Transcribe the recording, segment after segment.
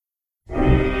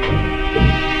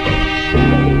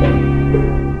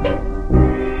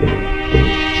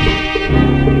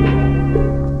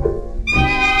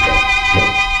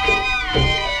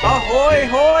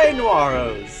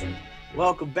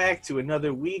welcome back to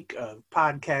another week of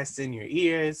Podcasts in Your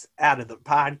Ears, Out of the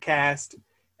Podcast,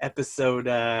 episode,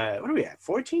 what are we at,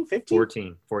 14,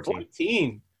 15?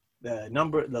 14.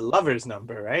 The lover's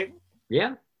number, right?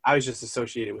 Yeah. I was just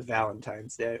associated with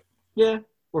Valentine's Day. Yeah,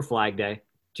 or Flag Day.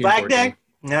 June Flag 14th. Day?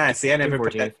 Nah, see, I never June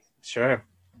put 14th. that. Sure.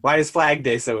 Why is Flag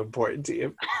Day so important to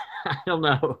you? I don't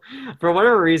know. For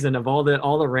whatever reason, of all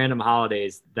the random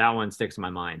holidays, that one sticks in my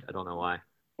mind. I don't know why.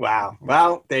 Wow.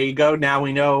 Well, there you go. Now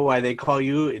we know why they call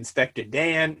you Inspector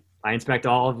Dan. I inspect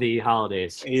all of the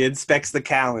holidays. He inspects the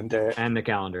calendar. And the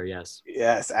calendar, yes.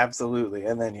 Yes, absolutely.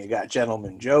 And then you got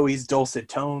Gentleman Joey's dulcet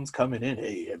tones coming in.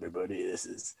 Hey, everybody, this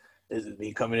is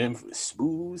me coming in with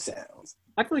smooth sounds.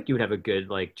 I feel like you would have a good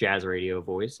jazz radio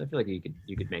voice. I feel like you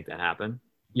could make that happen.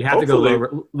 You have to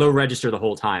go low register the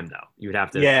whole time though. You would have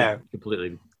to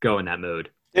completely go in that mode.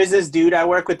 There's this dude I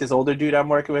work with, this older dude I'm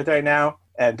working with right now,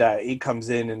 and he comes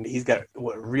in and he's got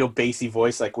a real bassy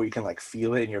voice, like where you can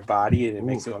feel it in your body and it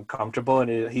makes you uncomfortable.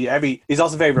 And he's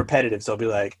also very repetitive, so he'll be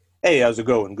like, "Hey, how's it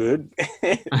going? Good?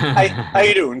 how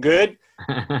you doing? Good?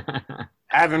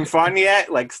 Having fun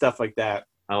yet?" Like stuff like that.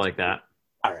 I like that.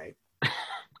 All right.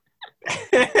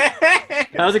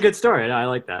 That was a good story. I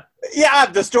like that. Yeah,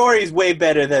 the story is way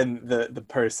better than the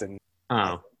person.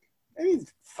 Oh. I mean,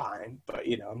 he's fine, but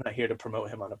I'm not here to promote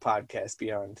him on a podcast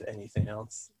beyond anything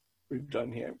else we've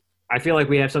done here. I feel like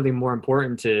we have something more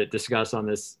important to discuss on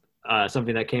this,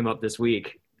 something that came up this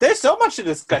week. There's so much to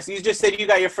discuss. You just said you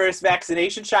got your first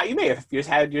vaccination shot. You may have just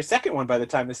had your second one by the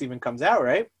time this even comes out,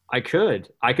 right? I could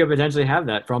potentially have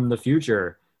that from the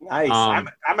future. Nice. I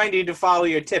might need to follow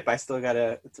your tip. I still got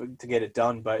to get it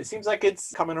done, but it seems like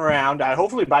it's coming around.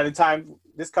 Hopefully by the time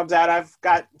this comes out, I've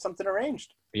got something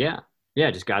arranged. Yeah,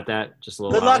 just got that just a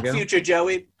little Good while luck, ago. future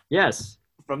Joey. Yes.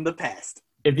 From the past.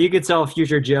 If you could tell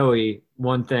future Joey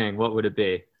one thing, what would it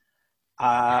be?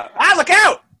 Look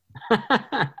out!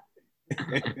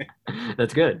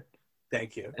 That's good.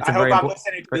 Thank you. I hope I'm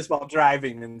listening to this while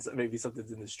driving and maybe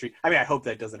something's in the street. I mean, I hope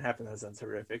that doesn't happen. That sounds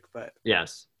horrific, but...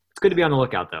 Yes. It's good to be on the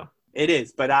lookout, though. It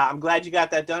is, but I'm glad you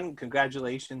got that done.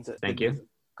 Congratulations. Thank you.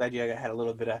 Glad you had a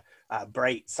little bit of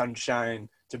bright sunshine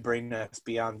to bring us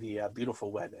beyond the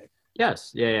beautiful weather.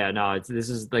 Yes. Yeah. No, this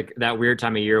is like that weird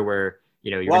time of year where,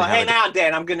 you're Well, hey now,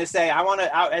 Dan, I'm going to say,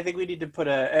 I think we need to put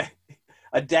a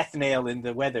death nail in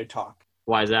the weather talk.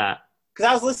 Why is that? Because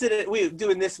I was listening, we were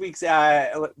doing this week's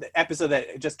episode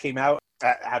that just came out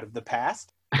of the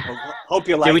past. Hope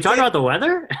you liked it. Did we talk about the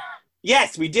weather?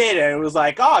 Yes, we did, and it was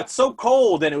like, oh, it's so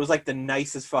cold, and it was like the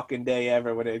nicest fucking day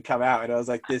ever when it had come out, and I was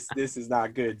like, this is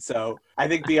not good. So I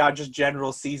think beyond just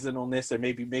general seasonalness or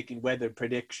maybe making weather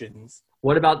predictions.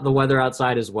 What about the weather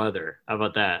outside is weather? How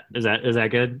about that? Is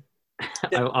that good?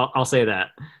 I'll say that.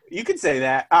 You can say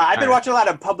that. I've been watching a lot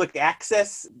of public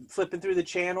access, flipping through the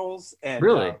channels, and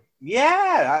really,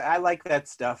 I like that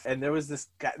stuff. And there's this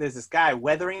guy,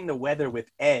 Weathering the Weather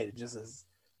with Ed, just this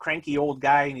cranky old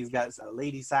guy, and he's got a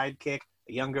lady sidekick,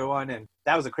 a younger one, and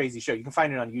that was a crazy show. You can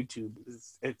find it on YouTube.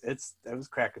 It was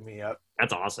cracking me up.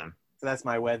 That's awesome. So that's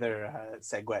my weather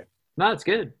segue. No, it's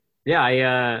good.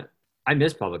 Yeah, I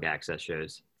miss public access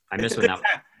shows. I miss when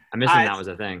that was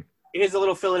a thing. Here's a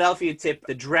little Philadelphia tip.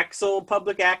 The Drexel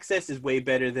public access is way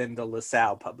better than the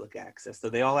LaSalle public access. So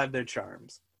they all have their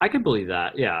charms. I could believe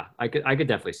that. Yeah, I could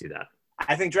definitely see that.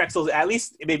 I think Drexel's, at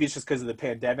least maybe it's just because of the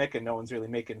pandemic and no one's really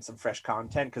making some fresh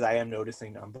content, because I am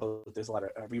noticing on both there's a lot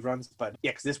of reruns. But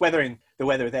yeah, because this Weathering the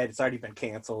Weather with Ed, it's already been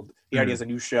canceled. He already has a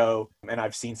new show, and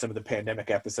I've seen some of the pandemic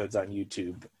episodes on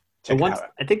YouTube.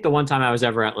 I think the one time I was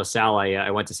ever at LaSalle, I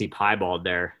went to see Piebald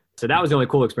there. So that was the only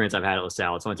cool experience I've had at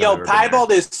LaSalle. It's the only time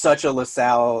Piebald is such a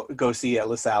LaSalle go see at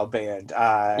LaSalle band.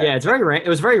 Yeah, it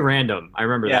was very random. I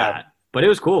remember that, but it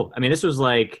was cool. I mean, this was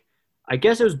I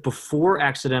guess it was before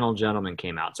Accidental Gentleman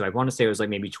came out. So I want to say it was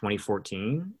maybe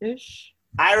 2014-ish.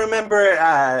 I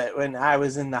remember when I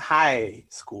was in the high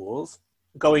schools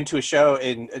going to a show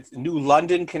in New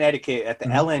London, Connecticut at the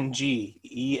LNG,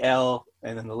 E-L,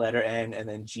 and then the letter N, and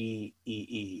then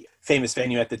G-E-E. Famous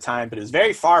venue at the time, but it was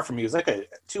very far from me. It was like a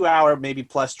 2-hour, maybe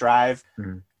plus drive.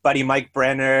 Mm-hmm. Buddy Mike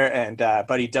Brenner and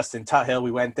buddy Dustin Tuthill,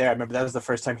 we went there. I remember that was the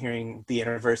first time hearing The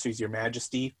Anniversaries, Your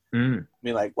Majesty. I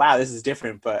mean, wow, this is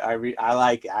different, but I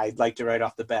liked it right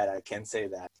off the bat. I can say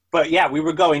that. But yeah, we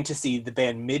were going to see the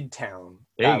band Midtown.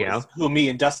 There you go. Who me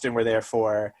and Dustin were there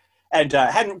for. And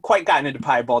hadn't quite gotten into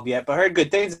Piebald yet, but heard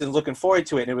good things and looking forward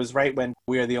to it. And it was right when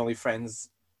We Are the Only Friends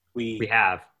we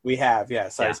have. We have, yeah.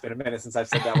 Sorry, Yeah. it's been a minute since I've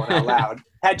said that one out loud.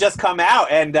 Had just come out,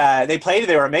 and they played it.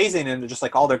 They were amazing, and just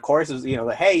like all their choruses,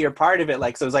 like, hey, you're part of it.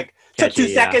 Like, so it was like took 2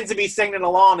 seconds to be singing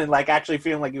along and like actually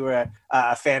feeling like you were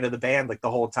a fan of the band like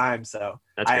the whole time. So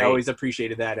I always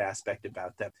appreciated that aspect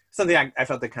about them. Something I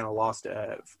felt they kind of lost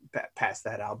past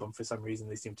that album for some reason.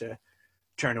 They seemed to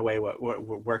turn away what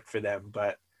worked for them,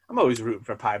 but I'm always rooting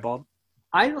for Piebald.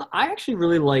 I actually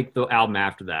really like the album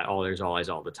after that, All There's Always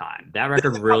All the Time. That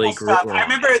record really grew. I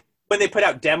remember when they put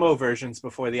out demo versions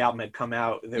before the album had come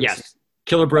out. Yes.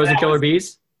 Killer Bros and Killer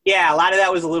Bees? Yeah, a lot of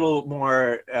that was a little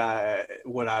more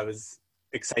what I was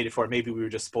excited for. Maybe we were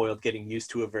just spoiled getting used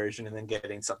to a version and then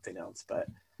getting something else. But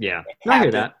yeah, I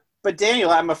hear that. But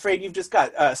Daniel, I'm afraid you've just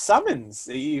got summons.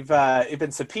 You've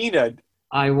been subpoenaed.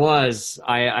 I was.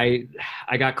 I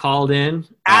got called in.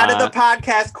 Out of the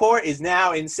podcast court is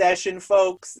now in session,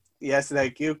 folks. Yes,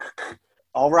 thank you.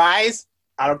 All rise.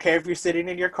 I don't care if you're sitting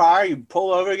in your car. You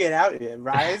pull over, get out,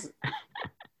 rise.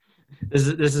 This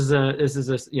is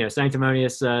a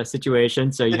sanctimonious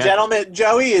situation. So the gentleman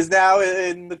Joey is now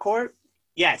in the court.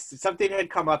 Yes, something had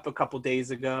come up a couple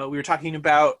days ago. We were talking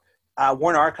about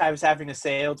Warner Archives having a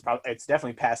sale. It's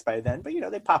definitely passed by then, but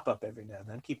they pop up every now and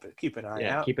then. Keep an eye out.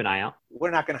 Yeah, keep an eye out.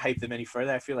 We're not going to hype them any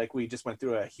further. I feel like we just went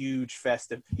through a huge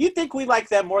festive. You'd think we like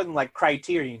them more than like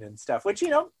Criterion and stuff, which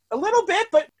a little bit,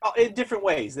 but in different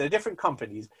ways. They're different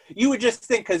companies. You would just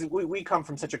think because we come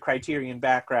from such a Criterion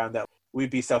background that we'd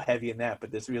be so heavy in that,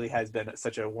 but this really has been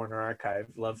such a Warner Archive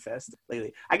love fest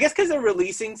lately. I guess because they're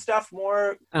releasing stuff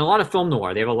more, and a lot of film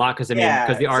noir. They have a lot because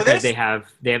the archive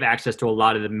they have access to a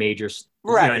lot of the major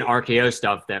and RKO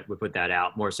stuff that would put that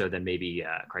out more so than maybe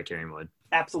Criterion would.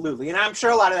 Absolutely, and I'm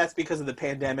sure a lot of that's because of the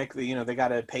pandemic. They got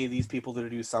to pay these people to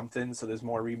do something, so there's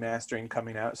more remastering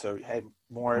coming out. So hey,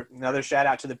 another shout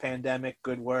out to the pandemic.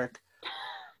 Good work.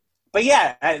 But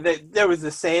yeah, there was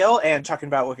a sale, and talking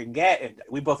about what we can get, and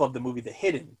we both love the movie The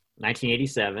Hidden.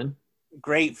 1987.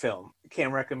 Great film.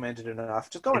 Can't recommend it enough.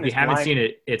 Just go in. If you haven't seen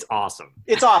it, it's awesome.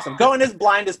 It's awesome. Go in as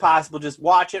blind as possible. Just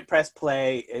watch it, press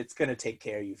play. It's going to take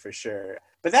care of you for sure.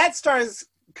 But that stars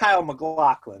Kyle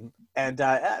MacLachlan, and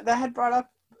that had brought up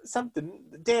something.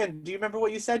 Dan, do you remember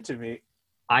what you said to me?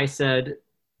 I said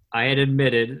I had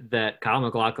admitted that Kyle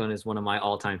MacLachlan is one of my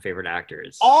all-time favorite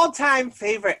actors. All-time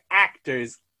favorite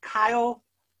actors. Kyle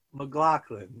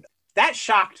MacLachlan. That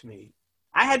shocked me.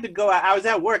 I had to go out. I was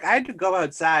at work. I had to go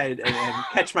outside and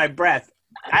catch my breath.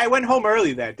 I went home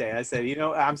early that day. I said,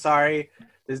 I'm sorry.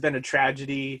 There's been a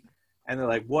tragedy. And they're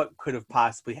like, what could have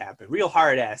possibly happened? Real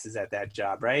hard asses at that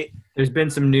job, right? There's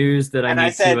been some news that I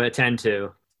need to attend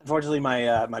to. Unfortunately,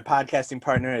 my podcasting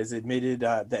partner has admitted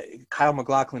that Kyle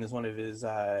MacLachlan is one of his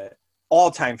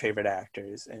all-time favorite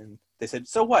actors. And they said,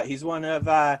 so what? He's one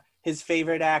of his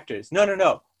favorite actors.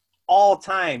 No.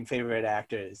 All-time favorite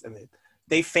actors. And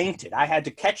they fainted. I had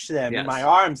to catch them in my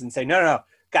arms and say, no.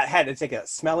 Had to take a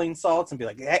smelling salts and be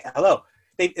like, hey, hello.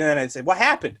 And then I said, what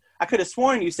happened? I could have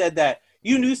sworn you said that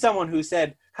you knew someone who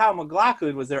said Kyle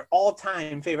MacLachlan was their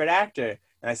all-time favorite actor.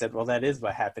 And I said, well, that is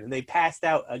what happened. And they passed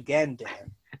out again,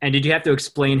 Dan. And did you have to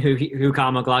explain who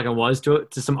Kyle MacLachlan was to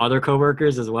some other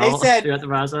coworkers as well throughout the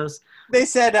process? They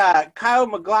said Kyle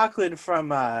MacLachlan from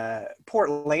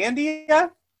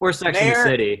Portlandia? Or Sex and the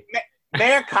City.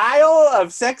 Mayor Kyle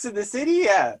of Sex and the City?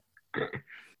 Yeah.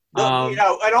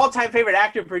 An all-time favorite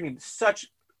actor bringing such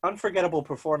unforgettable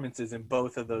performances in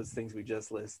both of those things we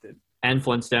just listed. And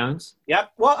Flintstones.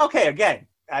 Yep. Well, okay, again,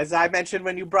 as I mentioned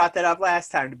when you brought that up last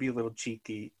time to be a little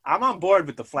cheeky, I'm on board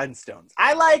with the Flintstones.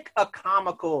 I like a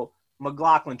comical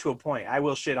MacLachlan to a point. I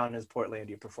will shit on his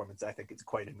Portlandia performance. I think it's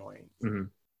quite annoying. Mm-hmm.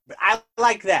 But I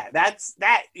like that. That's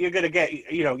you're going to get,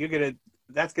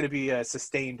 that's going to be a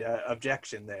sustained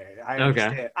objection there. I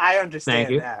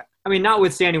understand that. I mean,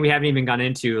 notwithstanding, we haven't even gone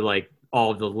into like all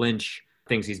of the Lynch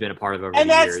things he's been a part of over the years. And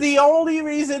that's the only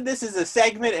reason this is a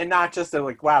segment and not just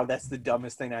wow, that's the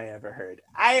dumbest thing I ever heard.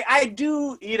 I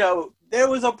do, there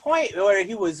was a point where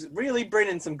he was really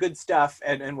bringing some good stuff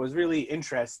and was really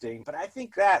interesting. But I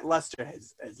think that luster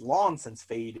has long since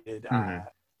faded. Mm-hmm.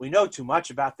 We know too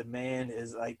much about the man.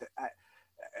 Is like, I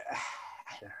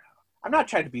don't know. I'm not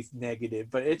trying to be negative,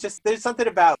 but it's just, there's something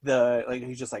about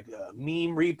he's just like a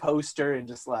meme reposter and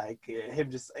just like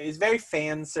he's very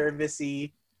fan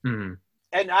servicey. Mm-hmm.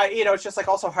 And it's just like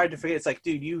also hard to forget. It's like,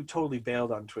 dude, you totally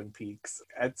bailed on Twin Peaks.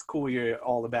 It's cool you're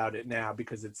all about it now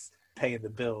because it's paying the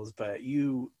bills, but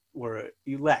you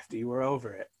left. You were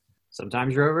over it.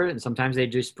 Sometimes you're over it, and sometimes they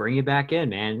just bring you back in,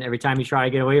 man. Every time you try to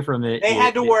get away from it. They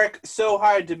had to work so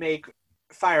hard to make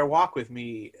Fire Walk with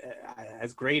Me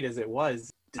as great as it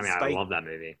was. I love that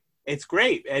movie. It's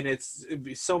great, and it's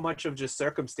so much of just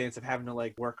circumstance of having to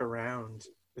like work around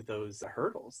those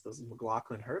hurdles, those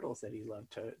McLaughlin hurdles that he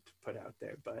loved to put out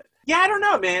there. But yeah, I don't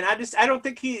know, man. I don't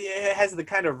think he has the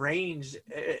kind of range.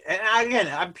 And again,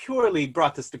 I purely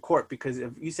brought this to court because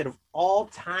you said of all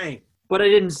time. But I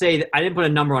didn't put a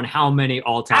number on how many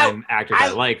all-time actors I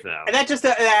like, though. And that just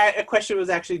a question was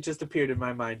actually just appeared in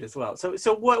my mind as well.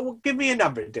 So what? Give me a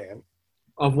number, Dan.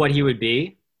 Of what he would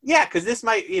be? Yeah, because this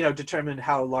might determine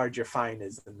how large your fine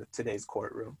is in today's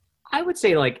courtroom. I would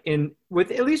say like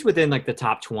at least within like the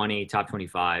top 20, top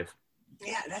 25.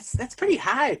 Yeah, that's pretty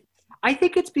high. I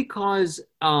think it's because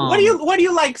what do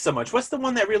you like so much? What's the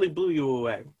one that really blew you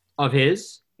away? Of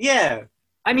his? Yeah.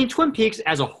 I mean, Twin Peaks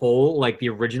as a whole, like the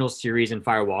original series and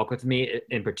Fire Walk with Me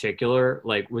in particular,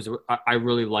 I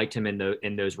really liked him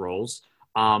in those roles.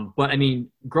 But I mean,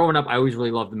 growing up, I always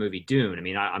really loved the movie Dune. I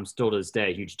mean, I'm still to this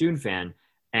day a huge Dune fan,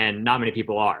 and not many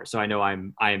people are. So I know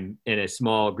I'm in a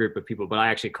small group of people, but I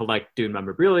actually collect Dune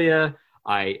memorabilia.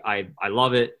 I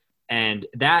love it, and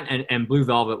that and Blue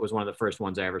Velvet was one of the first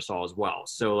ones I ever saw as well.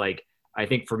 So like, I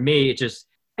think for me, it just.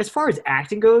 As far as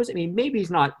acting goes, I mean, maybe he's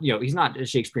not a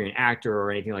Shakespearean actor or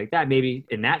anything like that, maybe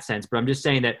in that sense, but I'm just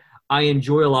saying that I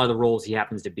enjoy a lot of the roles he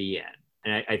happens to be in.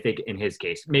 And I think in his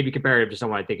case, maybe comparative to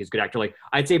someone I think is a good actor, like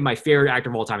I'd say my favorite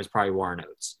actor of all time is probably Warren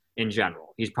Oates in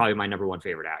general. He's probably my number one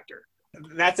favorite actor.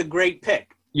 That's a great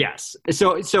pick. Yes.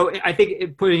 So I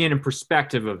think putting it in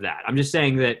perspective of that, I'm just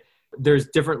saying that there's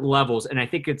different levels, and I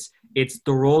think it's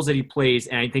the roles that he plays,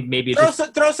 and I think maybe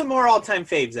throw some more all-time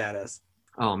faves at us.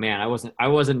 Oh man, I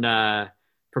wasn't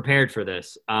prepared for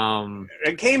this.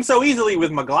 It came so easily with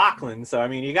McLaughlin, so I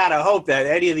mean, you gotta hope that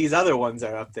any of these other ones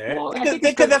are up there. Well,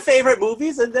 think of the favorite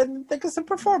movies, and then think of some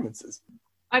performances.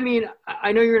 I mean,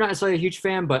 I know you're not necessarily a huge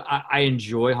fan, but I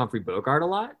enjoy Humphrey Bogart a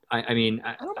lot. I mean,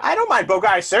 I don't mind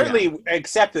Bogart. I certainly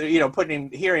accept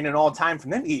hearing an all-time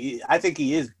from him. I think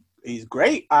he's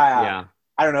great. I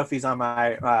don't know if he's on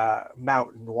my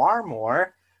Mount Noir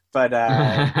more, but.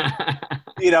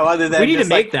 Other than we need to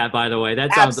make that, by the way.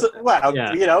 That sounds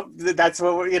that's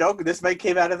what this might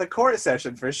came out of the court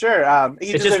session for sure.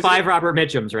 It's just 5 Robert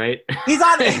Mitchums, right? He's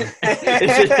on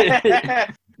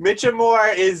it. Mitchum Moore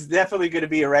is definitely going to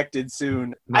be erected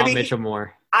soon. Mitchum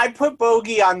Moore. I put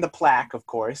Bogey on the plaque, of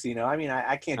course.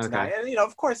 I can't deny it. And,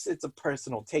 of course, it's a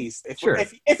personal taste.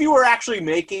 If you were actually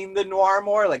making the Noir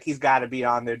Moore, like he's got to be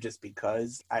on there just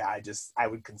because. I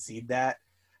would concede that.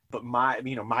 But my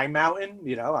mountain,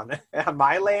 on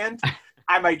my land,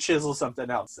 I might chisel something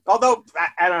else. Although,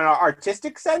 I don't know,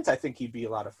 artistic sense, I think he'd be a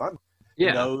lot of fun.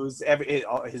 Yeah.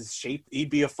 His shape, he'd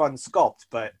be a fun sculpt,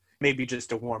 but maybe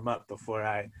just to warm up before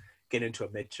I get into a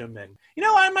Mitchum. And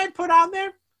I might put on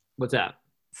there? What's that?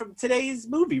 From today's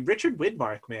movie, Richard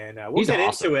Widmark, man. We'll get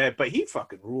into it, but he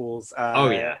fucking rules.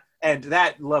 Yeah. And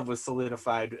that love was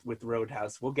solidified with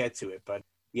Roadhouse. We'll get to it, but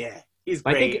yeah. He's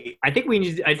great. I think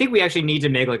we actually need to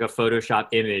make like a Photoshop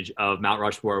image of Mount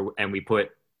Rushmore, and we put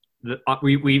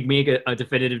we make a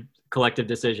definitive collective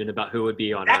decision about who would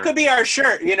be on. That could be our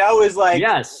shirt. Is like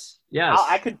yes.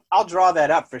 I'll draw that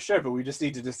up for sure, but we just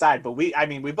need to decide. But we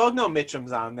both know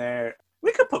Mitchum's on there.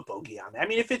 We could put Bogey on there. I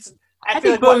mean, if it's I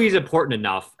think Bogey's important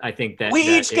enough. I think that we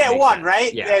each get one, sense.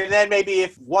 Right? Yeah. And then maybe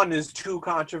if one is too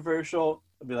controversial.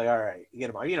 I'll be like, all right, get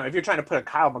him on. If you're trying to put a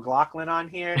Kyle MacLachlan on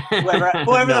here, whoever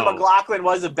the McLaughlin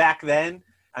was back then,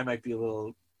 I might be a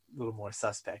little more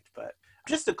suspect. But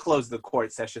just to close the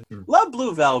court session, love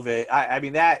Blue Velvet. I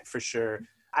mean, that for sure.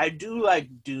 I do like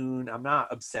Dune. I'm not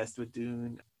obsessed with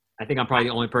Dune. I think I'm probably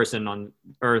the only person on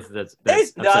Earth that's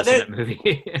obsessed with that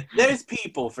movie. There's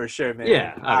people for sure, man.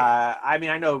 Yeah. I mean,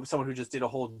 I know someone who just did a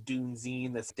whole Dune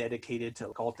zine that's dedicated to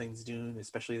all things Dune,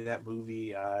 especially that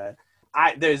movie.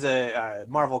 There's a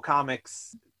Marvel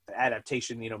Comics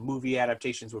adaptation. Movie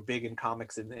adaptations were big in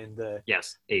comics in the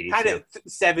 80s, kind of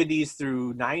 70s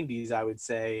through 90s, I would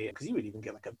say, because you would even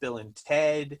get like a Bill and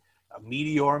Ted, a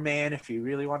Meteor Man, if you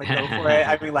really want to go for it.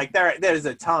 I mean, like there's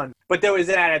a ton, but there was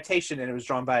an adaptation, and it was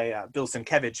drawn by Bill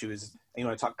Sienkiewicz, who is, you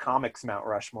want to talk comics Mount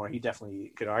Rushmore. He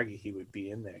definitely could argue he would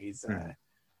be in there. He's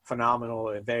phenomenal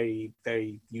and very,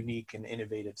 very unique and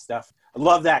innovative stuff. I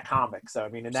love that comic. So I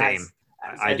mean, and same.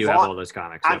 I do have all those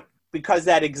comics. So. Because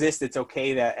that exists, it's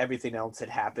okay that everything else had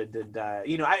happened.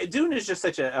 And, Dune is just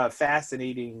such a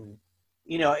fascinating,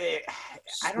 I don't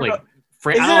know.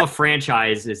 I don't know if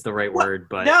franchise is the right word,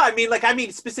 but. No, I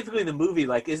mean, specifically the movie,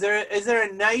 like, is there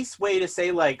a nice way to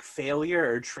say, like, failure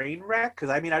or train wreck? Because,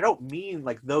 I mean, I don't mean,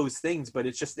 like, those things, but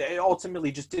it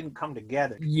ultimately just didn't come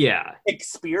together. Yeah.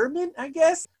 Experiment, I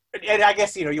guess. And I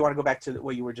guess, you want to go back to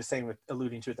what you were just saying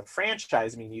alluding to the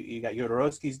franchise. I mean, you got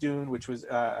Jodorowsky's Dune, which was,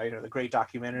 the great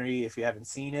documentary. If you haven't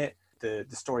seen it, the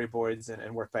storyboards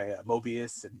and work by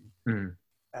Mobius. And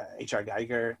H.R.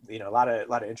 Geiger, a lot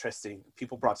of interesting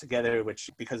people brought together, which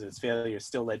because of its failure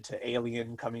still led to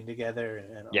Alien coming together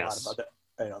and a lot of Yes. other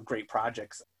great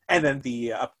projects. And then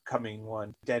the upcoming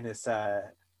one, Dennis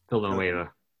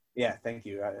Villanueva. Yeah, thank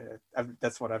you.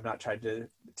 That's what I've not tried to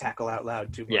tackle out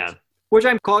loud too much. Yeah, which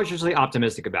I'm cautiously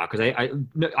optimistic about because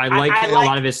I like a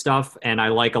lot of his stuff, and I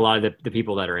like a lot of the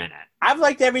people that are in it. I've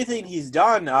liked everything he's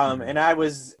done, and I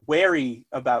was wary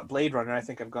about Blade Runner. I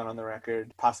think I've gone on the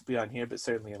record, possibly on here, but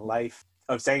certainly in life,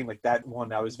 of saying like that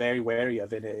one I was very wary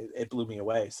of, and it blew me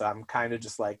away. So I'm kind of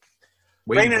just like,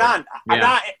 bring it on. Yeah. I'm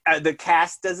not. The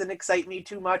cast doesn't excite me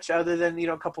too much, other than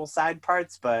a couple side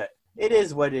parts, but it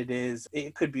is what it is.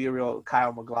 It could be a real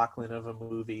Kyle MacLachlan of a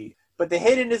movie. But The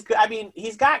Hidden is good. I mean,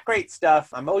 he's got great stuff.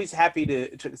 I'm always happy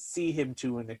to see him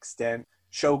to an extent.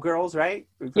 Showgirls, right?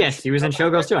 Yes, he was in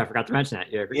Showgirls too. I forgot to mention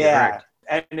that. Yeah.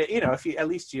 And if you at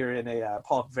least you're in a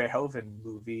Paul Verhoeven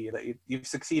movie, that you've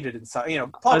succeeded in some.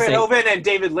 Paul Verhoeven and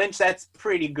David Lynch. That's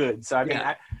pretty good. So I mean,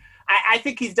 I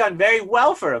think he's done very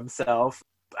well for himself.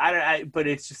 But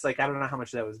it's just like I don't know how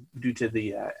much that was due to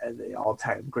the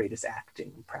all-time greatest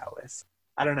acting prowess.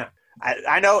 I don't know.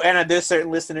 I know, and there's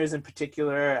certain listeners in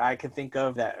particular I can think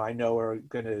of that I know are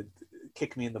gonna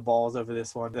kick me in the balls over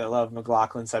this one. That love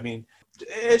MacLachlan. So I mean,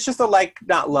 it's just a like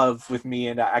not love with me,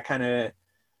 and I kind of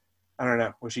I don't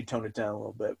know. Wish he'd tone it down a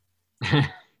little bit. And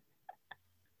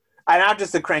I'm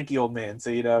just a cranky old man, so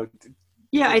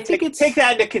Yeah, I think take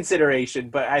that into consideration.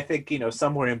 But I think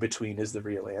somewhere in between is the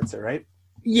real answer, right?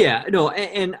 Yeah, no,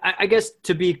 and I guess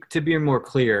to be more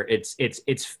clear, it's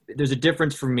there's a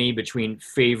difference for me between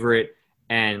favorite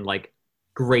and like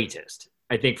greatest.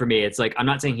 I think for me, it's like I'm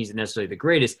not saying he's necessarily the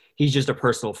greatest. He's just a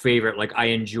personal favorite. Like I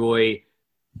enjoy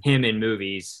him in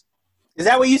movies. Is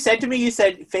that what you said to me? You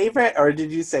said favorite, or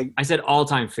did you say? I said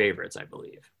all-time favorites, I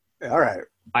believe. All right.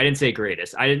 I didn't say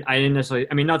greatest. I didn't necessarily.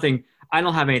 I mean, nothing. I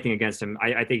don't have anything against him.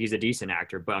 I think he's a decent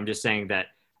actor, but I'm just saying that.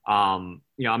 I'm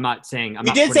not saying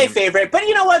you did say favorite, but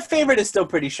you know what? Favorite is still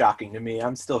pretty shocking to me.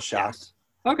 I'm still shocked.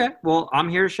 Yes. Okay, well, I'm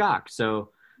here to shock. So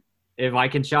if I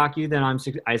can shock you, then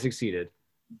I succeeded.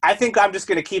 I think I'm just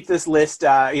going to keep this list. We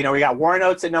got Warren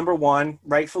Oates at number 1,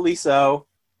 rightfully so,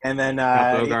 and then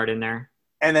Bogart in there,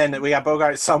 and then we got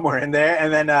Bogart somewhere in there,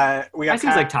 and then we got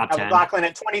like top 10. MacLachlan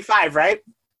at 25, right?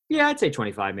 Yeah, I'd say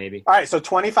 25 maybe. All right, so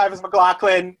 25 is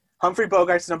MacLachlan, Humphrey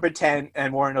Bogart's number 10,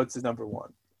 and Warren Oates is number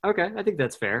 1. Okay, I think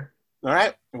that's fair. All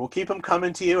right, we'll keep them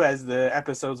coming to you as the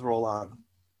episodes roll on.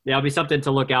 Yeah, it'll be something to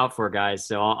look out for, guys.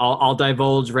 So I'll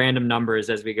divulge random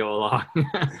numbers as we go along.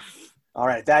 All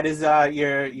right, that is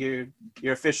your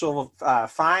official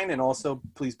fine, and also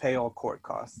please pay all court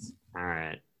costs. All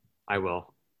right, I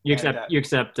will. You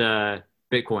accept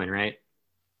Bitcoin, right?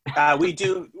 We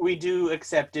do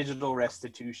accept digital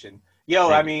restitution.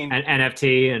 I mean, and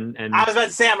NFT and I was about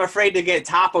to say I'm afraid to get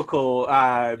topical,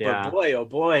 but boy, oh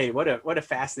boy, what a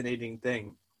fascinating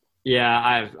thing.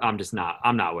 Yeah, I'm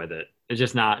not with it. It's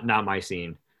just not my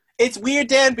scene. It's weird,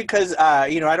 Dan, because I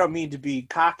don't mean to be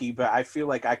cocky, but I feel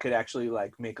like I could actually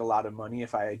like make a lot of money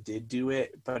if I did do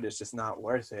it, but it's just not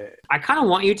worth it. I kind of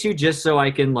want you to, just so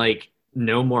I can like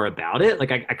know more about it.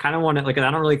 Like I kind of want to, like, I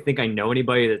don't really think I know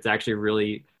anybody that's actually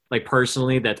really like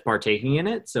personally that's partaking in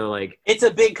it. So like it's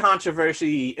a big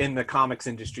controversy in the comics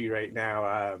industry right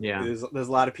now. There's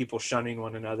a lot of people shunning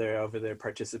one another over their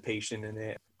participation in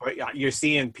it. You're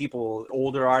seeing people,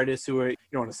 older artists who are, you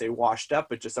don't want to say washed up,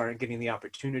 but just aren't getting the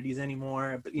opportunities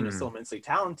anymore, but still immensely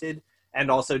talented,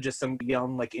 and also just some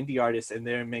young like indie artists, and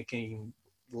they're making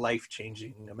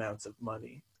life-changing amounts of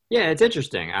money. Yeah, it's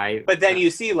interesting. But then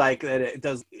you see like that it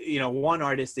does, one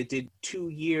artist, it did 2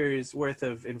 years worth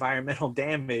of environmental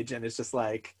damage, and it's just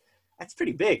like, that's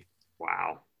pretty big.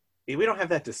 Wow. We don't have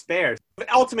that to spare.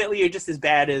 But ultimately, you're just as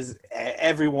bad as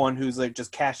everyone who's like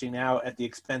just cashing out at the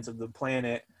expense of the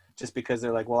planet just because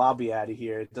they're like, well, I'll be out of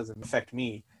here. It doesn't affect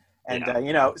me. And,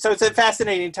 so it's a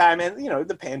fascinating time. And,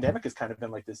 the pandemic has kind of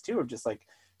been like this too, of just like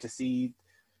to see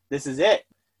this is it.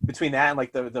 Between that and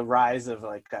like the rise of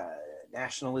like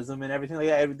nationalism and everything like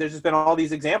that, there's just been all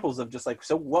these examples of just like,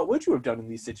 so what would you have done in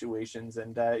these situations?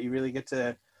 And you really get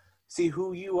to see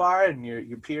who you are and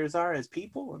your peers are as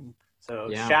people. And so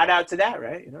shout out to that,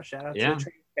 right? Shout out to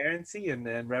transparency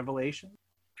and revelation.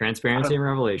 Transparency and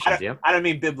revelations, yep. I don't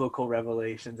mean biblical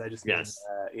revelations. I just mean,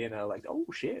 like, oh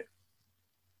shit.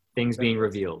 Things being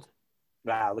revealed.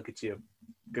 Wow, look at you.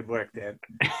 Good work, Dan.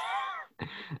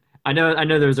 I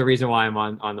know there's a reason why I'm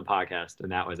on the podcast,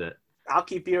 and that was it. I'll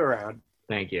keep you around.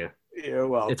 Thank you. You're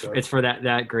welcome. It's for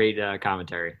that great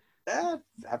commentary.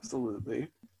 Absolutely.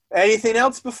 Anything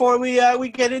else before we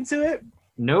get into it?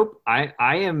 Nope.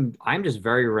 I'm just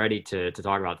very ready to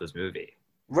talk about this movie.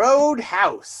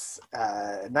 Roadhouse,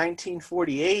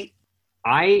 1948.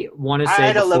 I want to say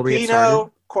Ida before we get started,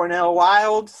 Lupino, Cornell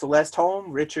Wilde, Celeste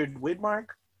Holm, Richard Widmark.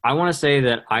 I want to say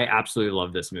that I absolutely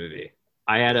love this movie.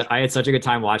 I had such a good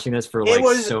time watching this for It like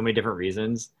was so many different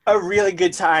reasons. a really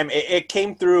good time. It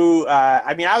came through.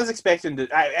 I mean, I was expecting to.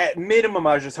 At minimum,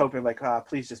 I was just hoping, like,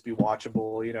 please just be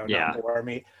watchable. You know, Yeah. not bore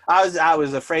me. I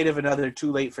was afraid of another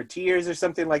Too Late for Tears or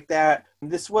something like that.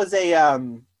 This was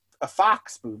a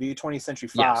Fox movie, 20th Century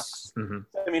Fox. Yes. Mm-hmm.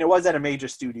 I mean, it was at a major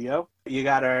studio. You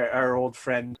got our old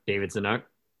friend David Zanuck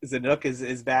Zanuck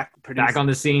is back producing. back on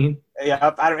the scene.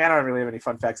 Yeah, I don't really have any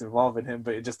fun facts involving him,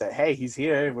 but just that, hey, he's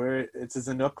here. It's a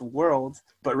Zanuck world.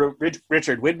 But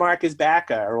Richard Widmark is back,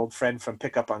 our old friend from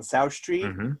Pickup on South Street.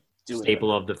 Mm-hmm.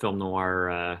 Staple of the film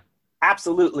noir.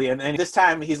 Absolutely. And this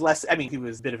time he's less, I mean, he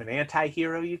was a bit of an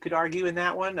anti-hero, you could argue, in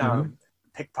that one. Mm-hmm.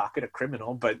 Pickpocket, a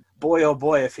criminal. But boy, oh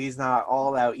boy, if he's not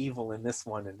all out evil in this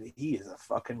one, and he is a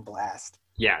fucking blast.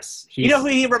 Yes. You know who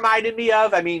he reminded me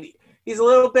of? I mean, he's a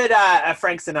little bit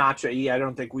Frank Sinatra. I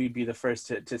don't think we'd be the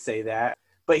first to say that.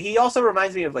 But he also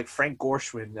reminds me of like Frank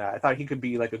Gorshin. I thought he could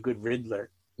be like a good Riddler.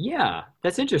 Yeah,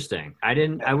 that's interesting. I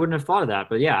wouldn't have thought of that,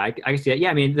 but yeah, I can see that.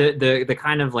 Yeah, I mean the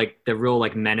kind of like the real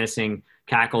like menacing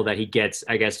cackle that he gets,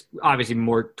 I guess, obviously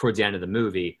more towards the end of the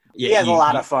movie. Yeah, he has a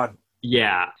lot of fun.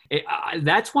 Yeah,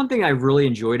 that's one thing I really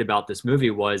enjoyed about this movie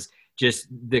was just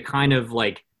the kind of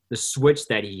like the switch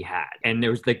that he had, and there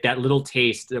was like that little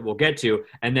taste that we'll get to,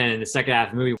 and then in the second half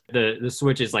of the movie, the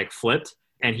switch is like flipped,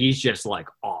 and he's just like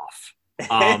off.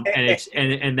 And it's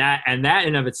and that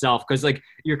in of itself, because like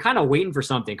you're kind of waiting for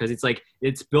something, because it's like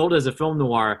it's billed as a film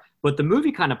noir, but the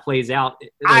movie kind of plays out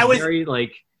like, very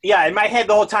like. Yeah, in my head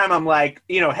the whole time I'm like,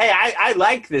 you know, hey, I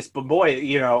like this, but boy,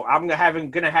 you know, I'm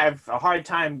gonna have a hard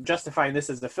time justifying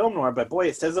this as a film noir. But boy,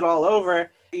 it says it all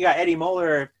over. You got Eddie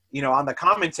Muller, you know, on the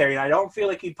commentary, and I don't feel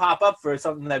like he'd pop up for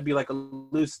something that'd be like a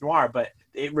loose noir, but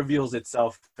it reveals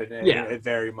itself, and it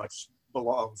very much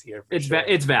belongs here. It's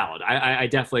valid. I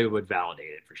definitely would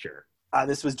validate it for sure.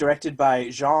 This was directed by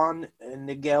Jean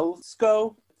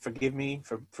Nigelsko. Forgive me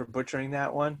for butchering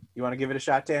that one. You want to give it a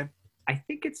shot, Dan? I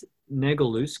think it's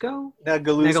Negulesco.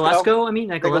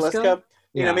 Negulesco.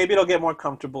 You know, maybe it'll get more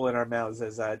comfortable in our mouths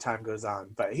as time goes on.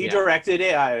 But he directed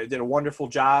it, did a wonderful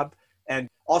job, and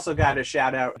also got to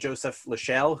shout out Joseph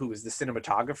Lachelle, who was the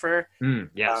cinematographer.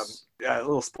 Yes. A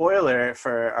little spoiler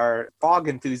for our fog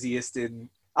enthusiast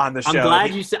on the show.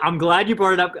 I'm glad you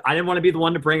brought it up. I didn't want to be the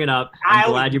one to bring it up.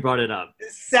 I'm glad you brought it up. The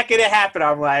second it happened,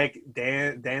 I'm like,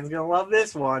 Dan's gonna love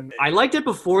this one. I liked it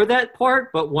before that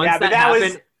part, but once that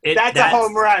happened. That's a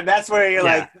home run. That's where you're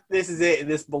like, this is it.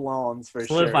 This belongs for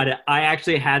solidified sure. It. I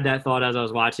actually had that thought as I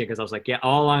was watching, because I was like, yeah,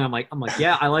 all along I'm like,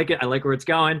 yeah, I like it. I like where it's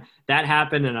going. That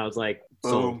happened, and I was like,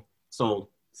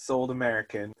 sold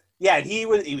American. Yeah,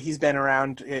 he's been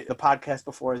around the podcast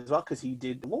before as well, because he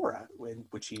did Laura,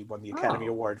 which he won the Academy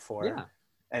Award for,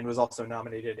 and was also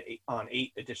nominated on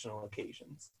 8 additional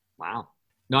occasions. Wow.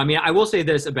 No, I mean, I will say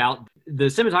this about the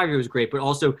cinematography was great, but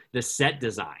also the set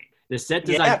design. The set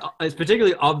design,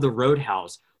 particularly of the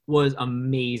Roadhouse, was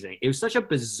amazing. It was such a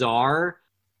bizarre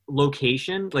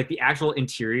location. Like the actual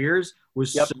interiors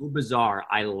was so bizarre.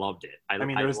 I loved it. I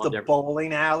mean, there was the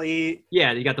bowling alley.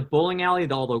 Yeah, you got the bowling alley,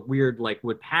 all the weird like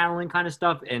wood paneling kind of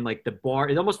stuff, and like the bar.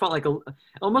 It almost felt like I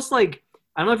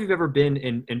don't know if you've ever been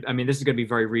in I mean, this is going to be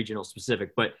very regional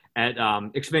specific, but at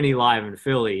Xfinity Live in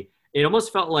Philly, it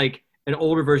almost felt like an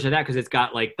older version of that, because it's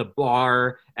got like the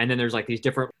bar, and then there's like these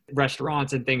different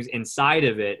restaurants and things inside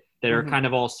of it that are kind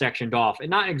of all sectioned off, and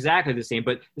not exactly the same,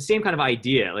 but the same kind of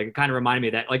idea. Like it kind of reminded me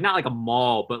of that, like not like a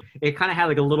mall, but it kind of had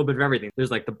like a little bit of everything. There's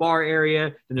like the bar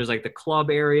area, then there's like the club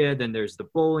area, then there's the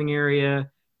bowling area,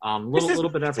 little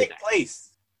bit of everything.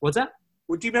 Place. What's that?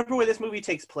 Do you remember where this movie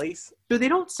takes place? So they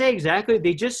don't say exactly.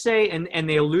 They just say, and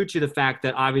they allude to the fact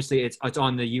that obviously it's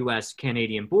on the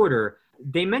U.S.-Canadian border.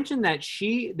 They mentioned that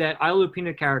that Ida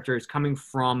Lupino character is coming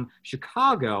from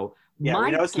Chicago. Yeah,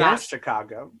 we know it's not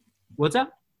Chicago. What's that?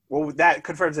 Well, that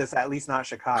confirms it's at least not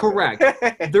Chicago. Correct.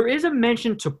 There is a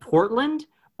mention to Portland,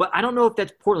 but I don't know if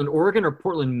that's Portland, Oregon, or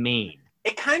Portland, Maine.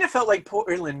 It kind of felt like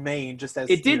Portland, Maine, just as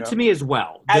it did to me as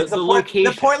well. As the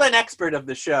location, the Portland expert of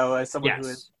the show, as someone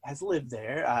who has lived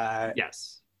there.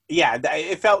 Yes. Yeah,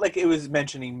 it felt like it was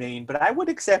mentioning Maine, but I would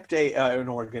accept an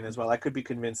Oregon as well. I could be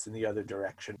convinced in the other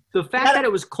direction. The fact that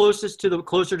it was closer to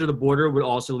the border would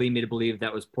also lead me to believe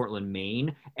that was Portland,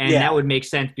 Maine, and that would make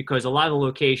sense, because a lot of the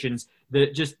locations,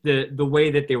 the way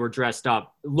that they were dressed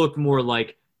up looked more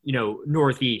like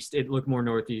northeast. It looked more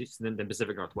northeast than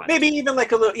Pacific Northwest. Maybe even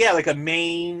like a little, yeah, like a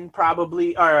Maine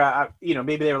probably, or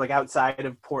maybe they were like outside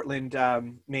of Portland,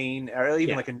 Maine, or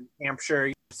even like in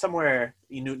Hampshire, somewhere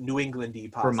New England-y,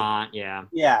 possibly. Vermont, yeah.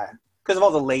 Yeah, because of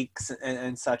all the lakes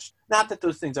and such. Not that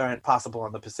those things aren't possible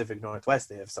on the Pacific Northwest.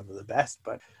 They have some of the best,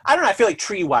 but I don't know. I feel like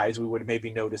tree-wise, we would have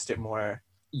maybe noticed it more.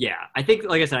 Yeah, I think,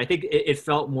 like I said, I think it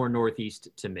felt more northeast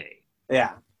to me.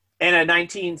 Yeah. In a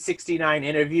 1969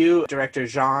 interview, director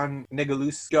Jean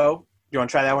Negulesco. You want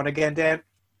to try that one again, Dan?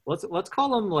 Let's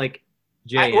call him like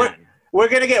JN. We're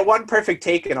gonna get one perfect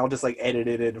take, and I'll just like edit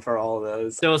it in for all of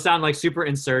those. So it'll sound like super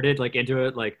inserted, like into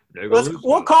it, like.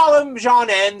 We'll call him Jean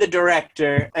N, the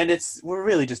director, and we're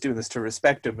really just doing this to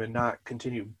respect him and not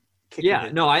continue. Yeah,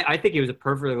 no, I think he was a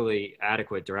perfectly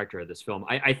adequate director of this film.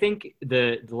 I think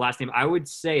the last name, I would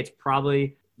say it's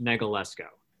probably Negulesco.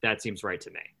 That seems right to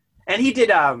me. And he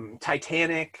did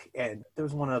Titanic, and there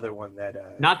was one other one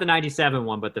that not the 97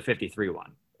 one, but the 53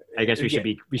 one. I guess we should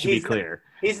be clear.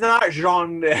 He's not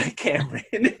Jean Cameron.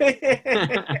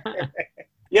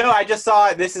 I just saw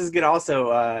it. This is gonna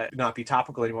also not be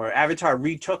topical anymore. Avatar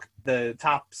retook the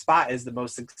top spot as the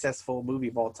most successful movie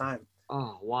of all time.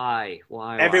 Oh, why?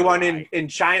 Everyone in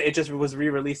China, it just was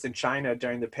re-released in China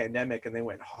during the pandemic, and they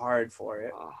went hard for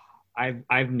it. Oh,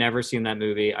 I've never seen that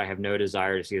movie. I have no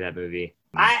desire to see that movie.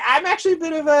 I'm actually a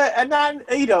bit of a non,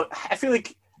 I feel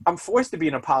like I'm forced to be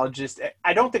an apologist.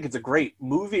 I don't think it's a great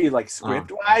movie, like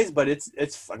script-wise, but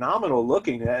it's phenomenal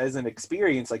looking as an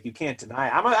experience. Like you can't deny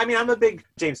it. I'm a big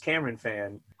James Cameron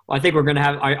fan. Well, I think we're gonna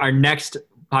have our next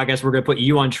podcast. We're gonna put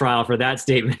you on trial for that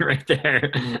statement right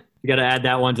there. You got to add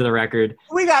that one to the record.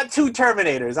 We got 2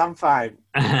 Terminators. I'm fine.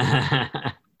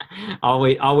 I'll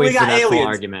wait for that full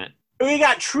argument. We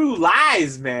got True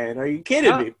Lies, man. Are you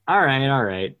kidding me? All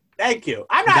right. Thank you.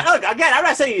 I'm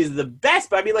not saying he's the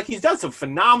best, but I mean, like, he's done some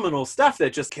phenomenal stuff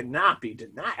that just cannot be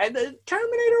denied. And the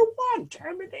Terminator 1,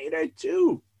 Terminator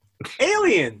 2,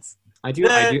 Aliens. I do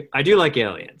like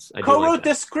Aliens. Co-wrote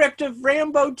the script of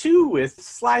Rambo 2 with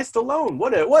Sly Stallone.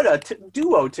 What a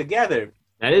duo together.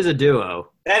 That is a duo.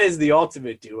 That is the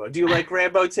ultimate duo. Do you like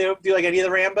Rambo 2? Do you like any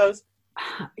of the Rambos?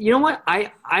 You know what?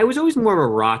 I was always more of a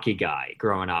Rocky guy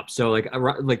growing up. So like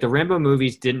the Rambo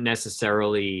movies didn't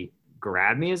necessarily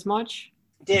grab me as much.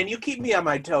 Dan, you keep me on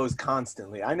my toes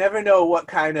constantly. I never know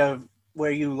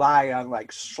where you lie on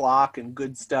like schlock and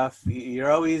good stuff.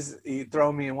 You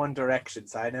throw me in one direction,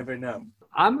 so I never know.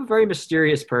 I'm a very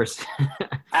mysterious person.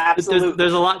 Absolutely.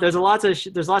 There's lots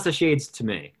of shades to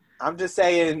me. I'm just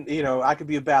saying, I could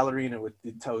be a ballerina with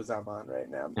the toes I'm on right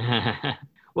now.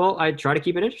 Well, I try to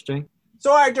keep it interesting.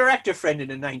 So our director friend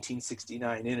in a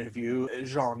 1969 interview,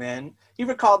 Jean N, he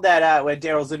recalled that when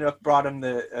Daryl Zanuck brought him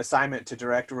the assignment to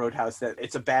direct Roadhouse, that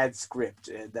it's a bad script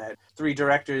and that 3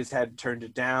 directors had turned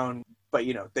it down, but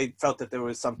they felt that there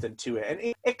was something to it.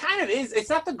 And it kind of is.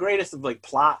 It's not the greatest of like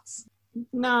plots.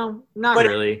 No, not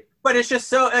really. But it's just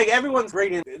so like everyone's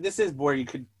rating. This is where you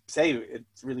could say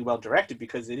it's really well directed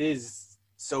because it is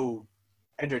so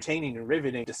entertaining and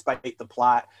riveting despite the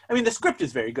plot. I mean, the script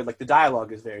is very good. Like the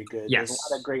dialogue is very good. Yes. There's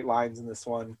a lot of great lines in this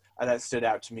one that stood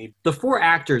out to me. The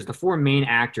 4 main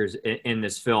actors in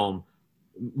this film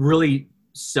really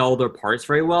sell their parts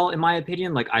very well, in my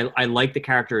opinion. Like I like the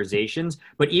characterizations,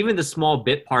 but even the small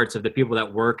bit parts of the people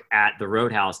that work at the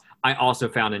Roadhouse, I also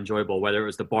found enjoyable, whether it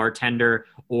was the bartender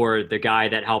or the guy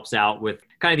that helps out with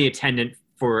kind of the attendant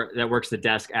that works the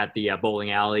desk at the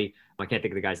bowling alley. I can't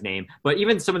think of the guy's name, but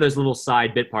even some of those little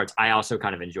side bit parts I also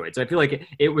kind of enjoyed. So I feel like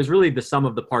it was really the sum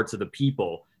of the parts of the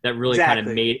people that really kind of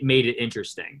made it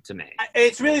interesting to me.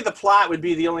 It's really the plot would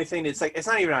be the only thing that's like, it's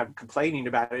not even I'm complaining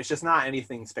about it. It's just not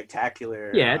anything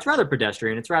spectacular. Yeah, it's rather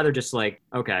pedestrian. It's rather just like,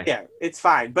 okay. Yeah, it's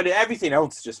fine. But everything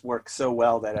else just works so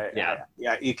well that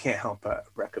you can't help but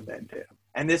recommend it.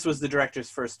 And this was the director's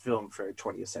first film for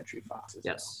 20th Century Fox as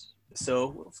well.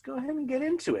 So let's go ahead and get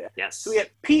into it. Yes. So we have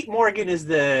Pete Morgan is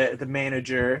the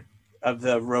manager of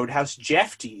the Roadhouse.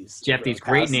 Jeffties.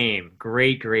 Great name.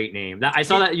 Great name. I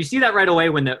saw that. You see that right away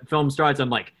when the film starts. I'm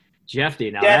like,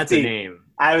 Jeffty. Now that's a name.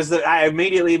 I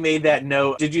immediately made that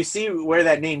note. Did you see where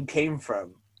that name came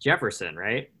from? Jefferson,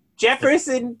 right?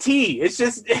 Jefferson T. It's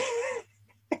just.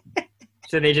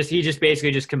 So he just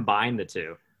basically just combined the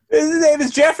two. His name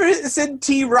is Jefferson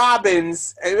T.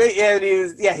 Robbins, and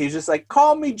he was just like,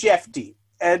 call me Jeff T.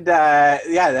 And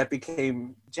that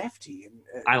became Jeff T.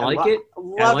 And I like it.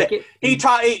 Love it.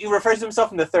 He refers to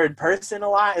himself in the third person a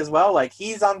lot as well. Like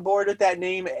he's on board with that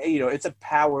name. It's a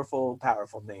powerful,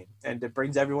 powerful name, and it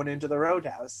brings everyone into the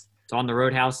Roadhouse. It's on the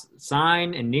Roadhouse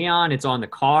sign in neon. It's on the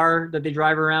car that they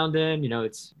drive around in.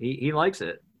 He likes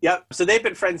it. Yep. So they've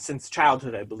been friends since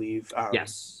childhood, I believe.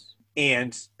 Yes.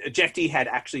 And Jeff Dee had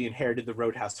actually inherited the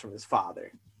Roadhouse from his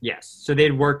father. Yes. So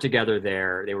they'd worked together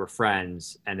there. They were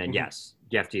friends. And then, yes,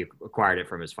 Jeff Dee acquired it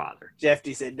from his father. Jeff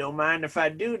Dee said, don't mind if I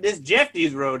do. This Jeff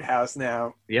Dee's Roadhouse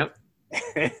now. Yep.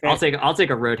 I'll take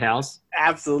a Roadhouse.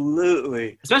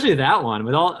 Absolutely. Especially that one.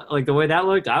 With all, like, the way that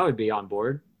looked, I would be on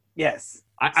board. Yes.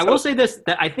 I will say this,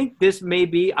 that I think this may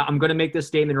be, I'm going to make this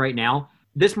statement right now.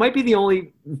 This might be the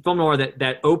only film noir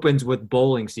that opens with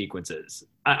bowling sequences.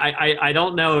 I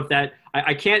don't know if that,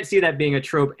 I can't see that being a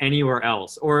trope anywhere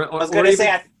else. I was going to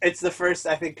say, it's the first,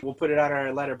 I think we'll put it on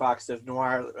our letterbox of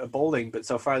noir bowling, but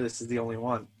so far this is the only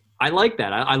one. I like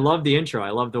that. I love the intro.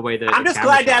 I love the way that I'm just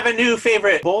glad to have a new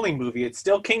favorite bowling movie. It's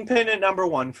still Kingpin at number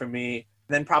 1 for me,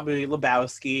 then probably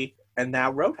Lebowski, and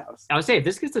now Roadhouse. I would say if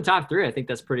this gets to top 3, I think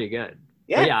that's pretty good.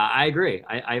 Yeah. But yeah, I agree.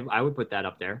 I would put that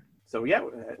up there. So yeah,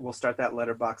 we'll start that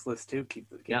letterbox list too. Keep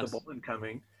the bowling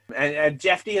coming. And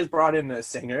Jeff Dee has brought in a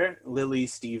singer, Lily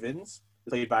Stevens,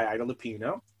 played by Ida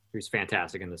Lupino. Who's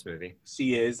fantastic in this movie.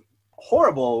 She is.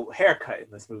 Horrible haircut in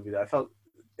this movie, though. I felt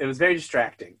it was very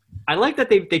distracting. I like that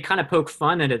they kind of poke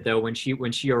fun at it, though, when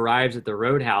she arrives at the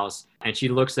Roadhouse and she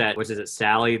looks at,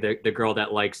 Sally, the girl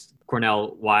that likes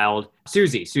Cornell Wilde.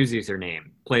 Susie's her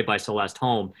name, played by Celeste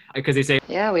Holm. Because they say,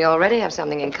 yeah, we already have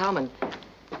something in common.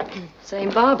 Same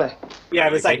barber. Yeah,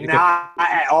 it was like not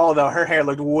at all, though. Her hair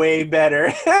looked way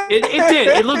better. it did.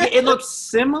 It looked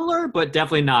similar, but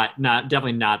definitely not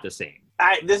the same.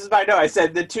 This is what I know. I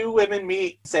said the two women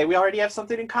meet, say we already have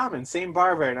something in common, same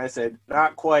barber, and I said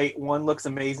not quite. One looks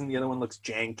amazing, the other one looks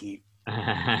janky.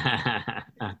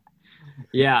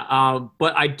 Yeah,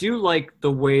 but I do like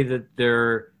the way that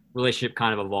their relationship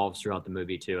kind of evolves throughout the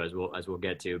movie too, as we'll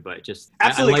get to. But just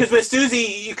absolutely, because with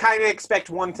Susie, you kind of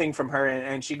expect one thing from her,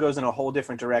 and she goes in a whole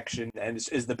different direction, and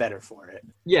is the better for it.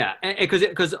 Yeah,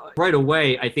 because right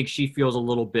away, I think she feels a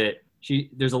little bit.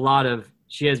 She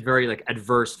has very like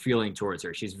adverse feeling towards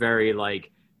her. She's very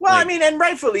like. Well, I mean, and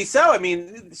rightfully so. I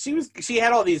mean, she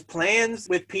had all these plans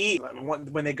with Pete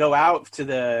when they go out to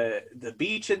the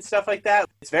beach and stuff like that.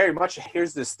 It's very much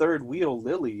here's this third wheel,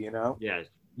 Lily. You know.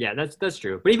 Yeah, that's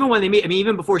true. But even when they meet, I mean,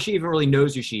 even before she even really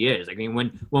knows who she is. I mean,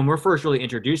 when we're first really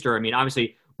introduced to her, I mean,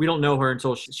 obviously we don't know her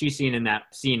until she's seen in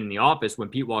that scene in the office when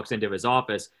Pete walks into his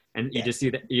office, and you just see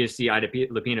Ida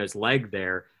Lupino's leg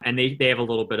there, and they have a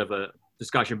little bit of a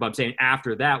discussion. But I'm saying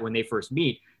after that, when they first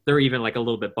meet, they're even like a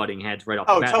little bit butting heads right off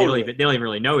the bat. Totally. They don't even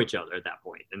really know each other at that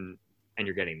point, and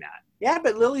you're getting that. Yeah,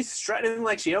 but Lily's strutting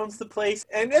like she owns the place,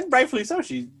 and rightfully so.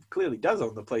 She clearly does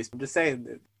own the place. I'm just saying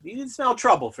that you didn't smell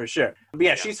trouble for sure. But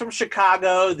yeah, she's from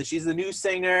Chicago. She's the new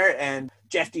singer, and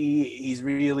Jeff Dee, he's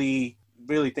really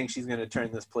thinks she's going to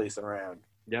turn this place around.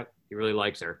 Yep, he really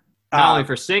likes her. Not only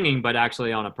for singing, but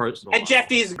actually on a personal level. Jeff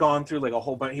Dee's gone through like a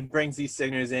whole bunch. He brings these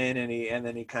singers in, and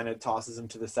then he kind of tosses them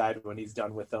to the side when he's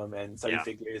done with them, and so he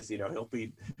figures, he'll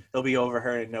be over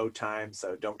her in no time.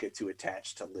 So don't get too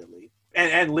attached to Lily.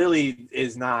 And Lily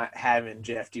is not having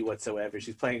Jeff Dee whatsoever.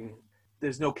 She's playing.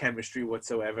 There's no chemistry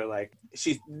whatsoever. Like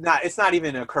she's not. It's not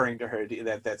even occurring to her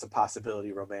that that's a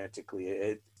possibility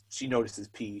romantically. She notices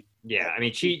Pete. Yeah, I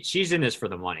mean, she's in this for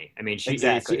the money. I mean,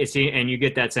 exactly. And you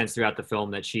get that sense throughout the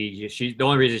film that she the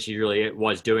only reason she really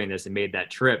was doing this and made that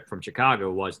trip from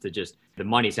Chicago was to just the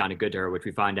money sounded good to her, which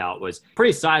we find out was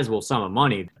pretty sizable sum of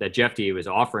money that Jeff Dee was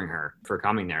offering her for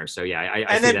coming there. So yeah,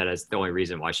 I see that as the only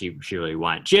reason why she really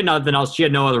went. She had nothing else. She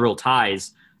had no other real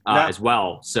ties as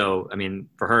well. So I mean,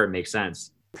 for her, it makes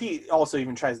sense. Pete also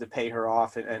even tries to pay her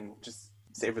off and just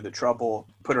save her the trouble,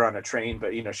 put her on a train,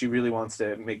 but she really wants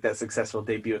to make that successful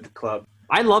debut at the club.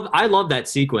 I love that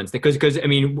sequence because I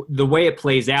mean the way it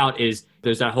plays out is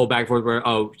there's that whole back and forth where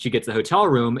she gets the hotel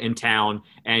room in town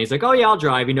and he's like, oh yeah, I'll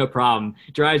drive you, no problem.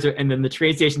 Drives her, and then the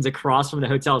train station's across from the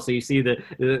hotel, so you see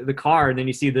the car and then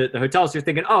you see the hotel, so you're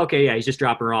thinking, oh okay, yeah, he's just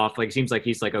dropping her off. Like it seems like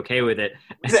he's like okay with it.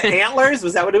 Is it Antlers?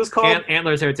 Was that what it was called?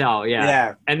 Antlers Hotel, yeah.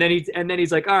 Yeah. And then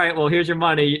he's like, all right, well here's your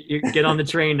money. You get on the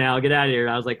train now, get out of here.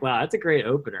 And I was like, wow, that's a great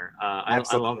opener. I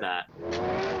love that.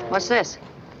 What's this?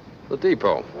 The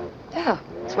depot. Yeah,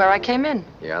 it's where I came in.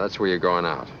 Yeah, that's where you're going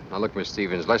out. Now look, Miss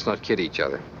Stevens, let's not kid each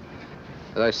other.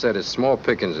 As I said, it's small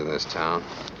pickings in this town.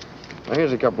 Now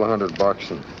here's a couple of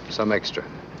 $100 and some extra.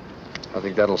 I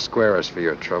think that'll square us for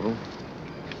your trouble.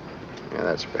 Yeah,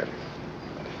 that's better.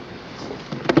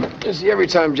 You see, every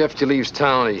time Jeff Dee leaves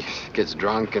town, he gets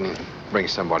drunk and he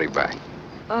brings somebody back.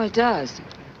 Oh, he does?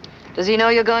 Does he know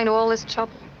you're going to all this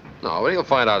trouble? No, but he'll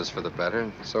find out it's for the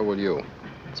better. So will you.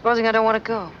 Supposing I don't want to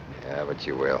go? Yeah, but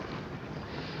you will.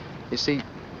 You see,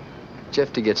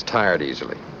 Jeff Dee gets tired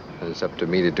easily, and it's up to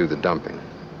me to do the dumping.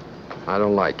 I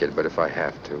don't like it, but if I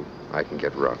have to, I can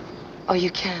get rough. Oh, you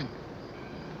can?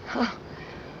 Huh.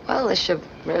 Well, this should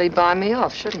really buy me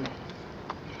off, shouldn't it?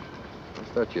 I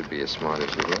thought you'd be as smart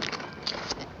as you were.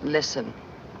 Listen,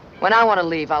 when I want to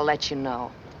leave, I'll let you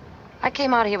know. I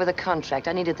came out here with a contract.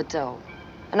 I needed the dough.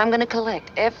 And I'm going to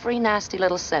collect every nasty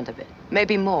little cent of it.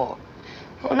 Maybe more.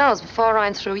 Who knows, before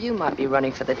I'm through, you might be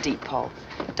running for the deep hole.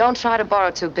 Don't try to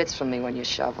borrow 2 bits from me when you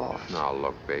shove off. Now,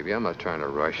 look, baby, I'm not trying to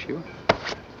rush you.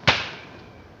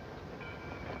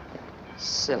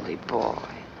 Silly boy.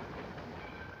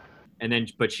 And then,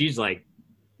 but she's like,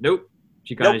 nope.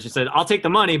 She kind of Nope. just said, I'll take the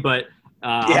money, but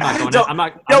I'm Yeah, not going. don't- I'm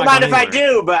not. Don't mind going if I anywhere.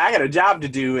 do, but I got a job to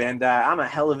do, and I'm a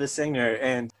hell of a singer.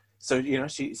 And so, you know,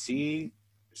 she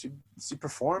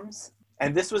performs.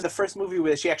 And this was the first movie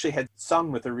where she actually had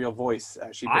sung with a real voice.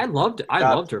 I loved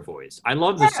her voice. I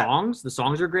love the songs. The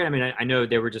songs are great. I mean, I know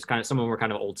they were just kind of, some of them were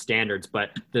kind of old standards,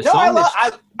 but the No, song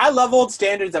I love old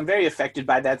standards. I'm very affected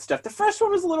by that stuff. The first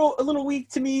one was a little weak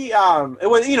to me. It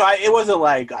was, you know, it wasn't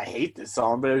like I hate this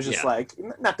song, but it was just like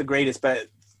not the greatest. But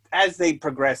as they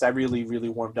progressed, I really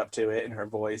warmed up to it and her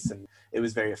voice, and it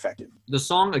was very effective. the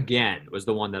song Again was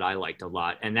the one that I liked a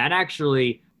lot, and that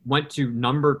actually went to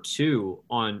number 2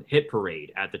 on Hit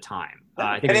Parade at the time.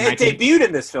 I think And it was it debuted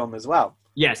in this film as well.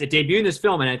 Yes, it debuted in this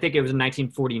film, and I think it was in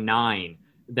 1949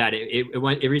 that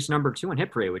it reached number 2 on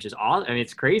Hit Parade, which is all. I mean,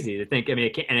 it's crazy to think. I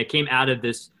mean, it came out of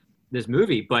this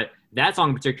movie, but that song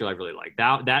in particular, I really like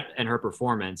that and her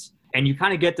performance. And you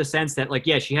kind of get the sense that, like,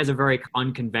 yeah, she has a very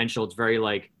unconventional. It's very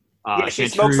like She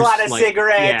smokes a lot of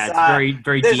cigarettes. Yeah, it's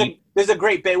very deep. There's a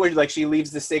great bit where like she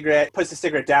leaves the cigarette, puts the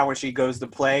cigarette down when she goes to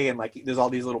play, and like there's all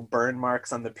these little burn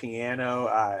marks on the piano.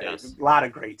 Yes. A lot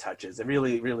of great touches. I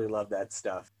really love that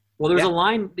stuff. Well, there's a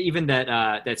line even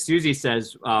that Susie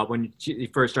says when she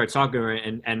first starts talking to her,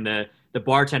 and the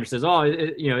bartender says, "Oh,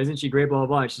 isn't she great?" Blah blah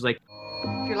blah. And she's like,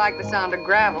 If you like the sound of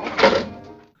gravel.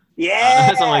 Yeah,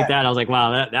 something like that. I was like,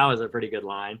 wow, that was a pretty good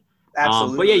line.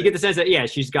 absolutely. But yeah, you get the sense that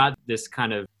she's got this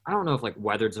kind of, I don't know if like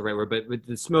weathered's the right word, but with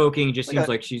the smoking, it just seems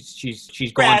like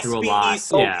she's gone through a lot.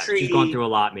 Yeah, she's gone through a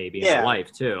lot maybe in her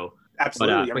life too.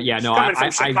 Absolutely. But yeah, she's no, coming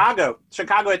from Chicago.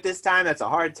 Chicago at this time, that's a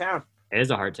hard town. It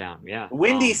is a hard town. Yeah,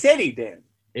 Windy City, Dan.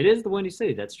 It is the Windy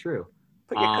City. That's true.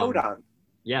 Put your coat on.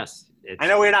 Yes, I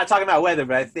know we're not talking about weather,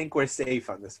 but I think we're safe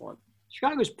on this one.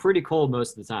 Chicago's pretty cold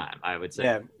most of the time, I would say.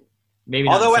 Yeah. Maybe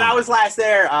not Although when I summer. was last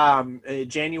there,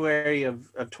 January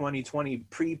of 2020,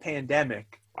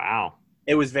 pre-pandemic, Wow,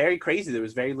 it was very crazy. There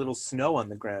was very little snow on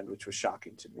the ground, which was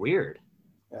shocking to me. weird.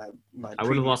 My I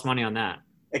would have lost money on that.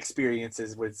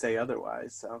 experiences would say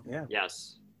otherwise. So yeah.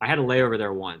 Yes. I had a layover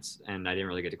there once, and I didn't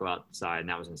really get to go outside, and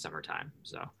that was in summertime.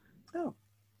 So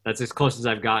that's as close as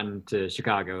I've gotten to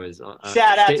Chicago. Is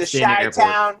Shout out to staying at the airport.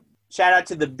 Chi-Town. Shout out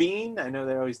to the Bean. I know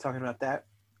they're always talking about that.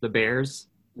 The Bears,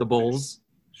 the Bulls.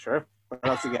 Sure. What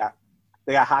else you got?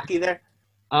 They got hockey there?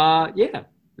 Yeah.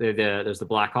 There's the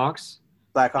Blackhawks.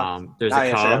 Blackhawks. There's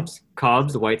the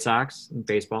Cubs, the White Sox, and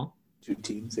baseball. 2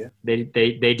 teams, yeah.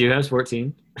 They do have sport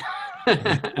team.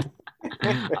 But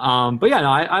yeah,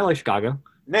 no, I like Chicago.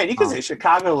 Man, you can say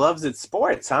Chicago loves its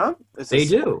sports, huh? They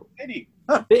do. City.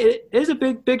 Huh. It is a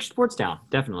big sports town,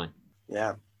 definitely.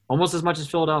 Yeah, Almost as much as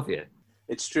Philadelphia.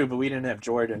 it's true, but we didn't have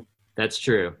Jordan. That's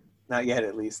true. Not yet,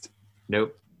 at least.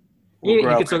 Nope. We'll He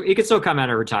grow. could still come out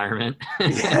of retirement.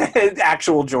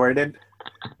 Actual Jordan.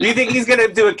 Do you think he's going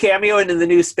to do a cameo into the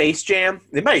new Space Jam?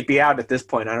 It might be out at this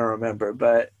point. I don't remember,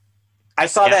 but I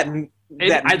saw that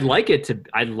I'd like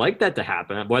that to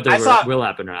happen. Whether it will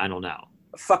happen or I don't know.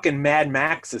 fucking Mad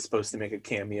Max is supposed to make a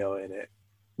cameo in it.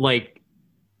 Like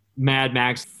Mad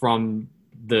Max from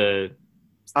the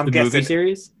I'm movie guessing.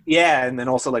 series. Yeah, and then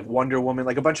also like Wonder Woman,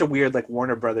 like a bunch of weird like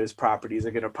Warner Brothers properties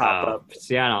are going to pop up.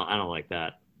 See, I don't like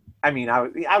that. I mean,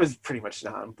 I was pretty much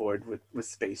not on board with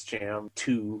Space Jam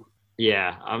 2.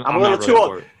 Yeah, I'm a not little really too old.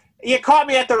 bored. You caught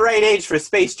me at the right age for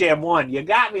Space Jam 1. You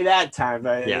got me that time.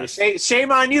 But Yes.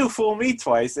 shame on you, fool me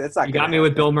twice. That's not You gonna got me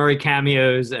with happen. Bill Murray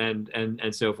cameos and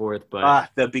so forth, but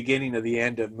The beginning of the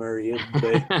end of Murray.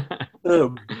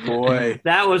 Oh boy.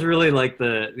 that was really like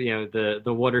the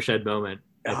watershed moment.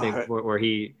 I think where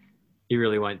he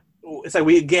really went. It's like,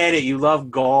 we get it. You love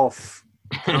golf.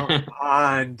 Come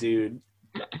on, dude.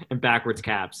 And backwards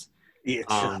caps. Yeah,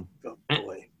 Um, oh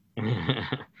boy.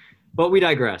 But we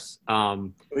digress.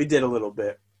 We did a little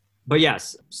bit. But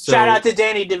yes. So Shout out to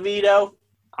Danny DeVito.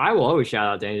 I will always shout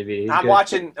out Danny DeVito. He's I'm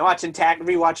good.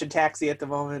 rewatching Taxi at the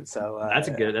moment. So That's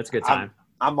a good time.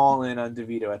 I'm all in on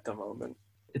DeVito at the moment.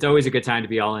 It's always a good time to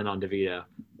be all in on DeVito.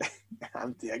 Yeah,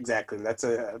 exactly. That's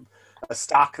a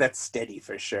stock that's steady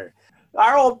for sure.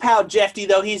 Our old pal Jeffy,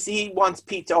 though, he wants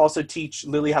Pete to also teach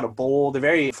Lily how to bowl. They're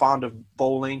very fond of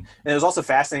bowling, and it was also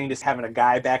fascinating just having a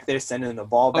guy back there sending the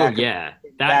ball back. Oh yeah,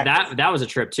 that was a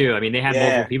trip too. I mean, they had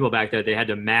multiple people back there. They had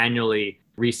to manually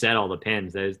reset all the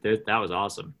pins. That was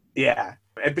awesome. Yeah,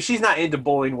 but she's not into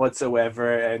bowling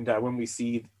whatsoever, and when we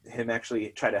see him actually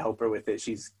try to help her with it,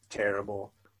 she's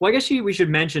terrible. Well, I guess we should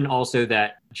mention also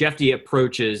that Jeffy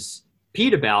approaches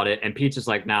Pete about it, and Pete's just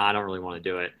like, nah, I don't really want to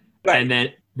do it. Right. And then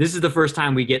this is the first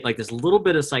time we get like this little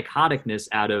bit of psychoticness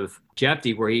out of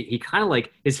Jeffy, where he kind of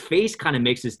like, his face kind of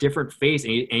makes this different face,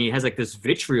 and he has like this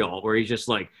vitriol where he's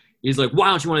like, why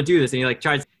don't you want to do this? And he like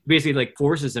tries, basically like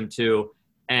forces him to,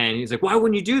 and he's like, why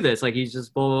wouldn't you do this? Like, he's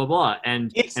just blah, blah, blah.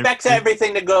 And he expects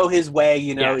everything to go his way,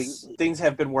 Yes. Things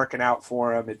have been working out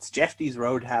for him. It's Jeffy's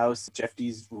Roadhouse,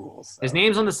 Jeffy's rules. So. His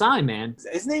name's on the sign, man.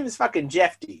 His name is fucking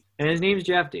Jeffy. And his name's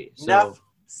Jeffy. So, enough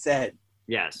said.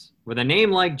 Yes. With a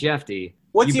name like Jeffy.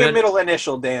 What's your middle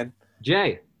initial, Dan?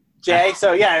 J. J.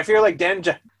 So yeah, if you're like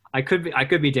Danja. I could be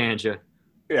Danja.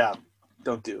 Yeah.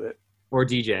 Don't do it. Or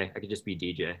DJ. I could just be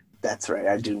DJ. That's right.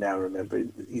 I do now remember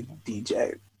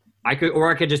DJ. I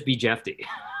could just be Jeffy.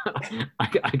 I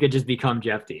could just become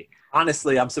Jeffy.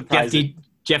 Honestly, I'm surprised.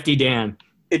 Jeffy Dan.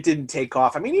 It didn't take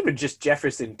off. I mean, even just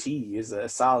Jefferson T is a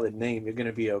solid name. You're going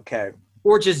to be okay.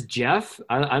 Or just Jeff.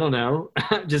 I don't know.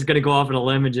 Just going to go off on a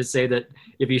limb and just say that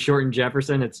if you shorten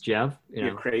Jefferson, it's Jeff.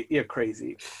 You're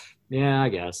crazy. Yeah, I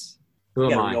guess.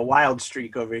 Who am I? A wild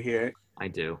streak over here. I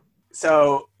do.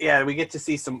 So, yeah, we get to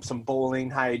see some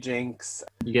bowling hijinks.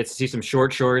 You get to see some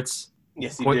short shorts.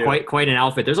 Yes, you do. Quite an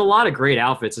outfit. There's a lot of great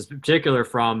outfits, in particular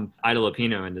from Ida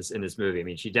Lupino in this movie. I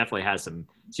mean, she definitely has some.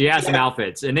 She has some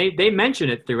outfits, and they mention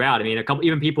it throughout. I mean,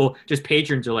 even people, just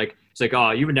patrons, are like, it's like,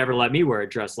 oh, you would never let me wear a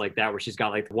dress like that, where she's got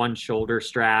like one shoulder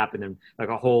strap and then like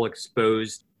a whole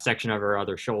exposed section of her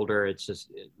other shoulder. It's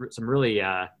just some really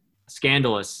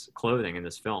scandalous clothing in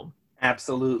this film.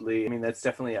 Absolutely. I mean, that's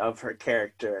definitely of her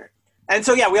character. And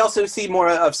so, yeah, we also see more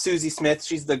of Susie Smith.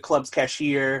 She's the club's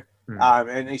cashier.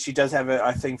 And she does have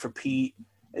a thing for Pete.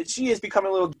 She is becoming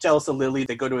a little jealous of Lily.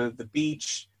 They go to the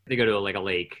beach. They go to a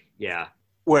lake, yeah.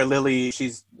 Where Lily,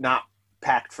 she's not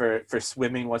packed for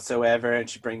swimming whatsoever, and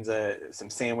she brings some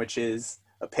sandwiches,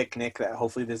 a picnic that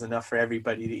hopefully there's enough for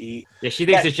everybody to eat. Yeah, she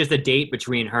thinks it's just a date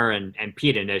between her and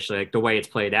Pete initially, like the way it's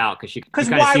played out. Because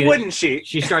why wouldn't she?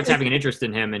 She starts having an interest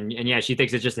in him, and yeah, she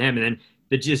thinks it's just him. And then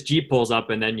the Jeep pulls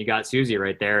up, and then you got Susie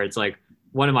right there. It's like,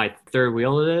 what am I, third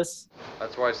wheel of this?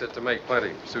 That's why I said to make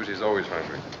plenty. Susie's always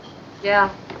hungry. Yeah.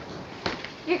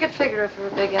 You could figure it for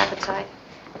a big appetite.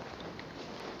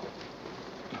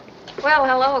 Well,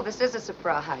 hello. This is a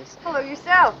surprise. Hello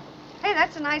yourself. Hey,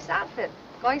 that's a nice outfit.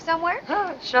 Going somewhere?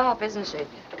 Oh, sharp, isn't she?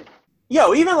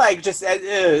 Yo, even like just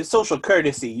social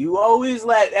courtesy, you always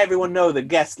let everyone know the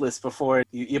guest list before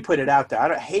you put it out there. I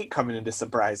don't hate coming into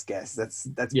surprise guests.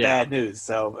 That's bad news.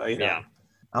 So, Yeah.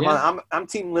 I'm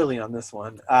Team Lily on this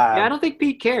one. Yeah, I don't think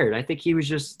Pete cared. I think he was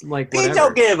just like, whatever. Pete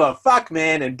don't give a fuck,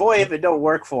 man. And boy, if it don't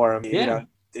work for him, you know,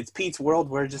 it's Pete's world.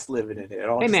 We're just living in it.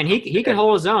 Hey, man, he can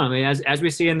hold his own. I mean, as we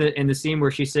see in the scene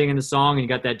where she's singing the song, and you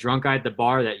got that drunk guy at the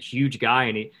bar, that huge guy,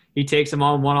 and he takes him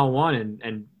on one-on-one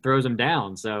and throws him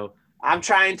down. So I'm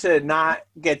trying to not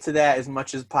get to that as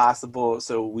much as possible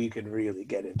so we can really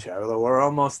get into it. Although we're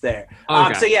almost there.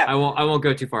 Okay. So yeah, I won't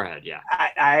go too far ahead. Yeah,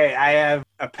 I have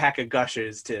a pack of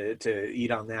gushers to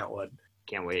eat on that one.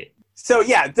 Can't wait. So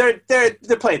yeah, they're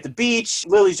playing at the beach.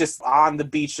 Lily's just on the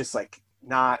beach, just like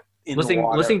not in the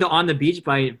water. Listening to "On the Beach"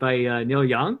 by Neil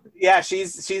Young. Yeah,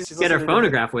 she's got her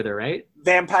phonograph with her, right?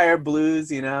 Vampire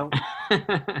Blues, you know.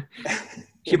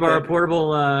 She brought a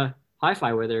portable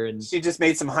hi-fi with her, and she just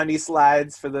made some honey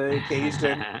slides for the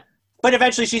occasion. But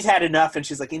eventually she's had enough, and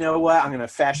she's like, you know what? I'm going to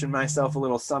fashion myself a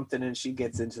little something, and she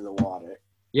gets into the water.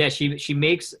 Yeah, she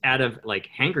makes out of, like,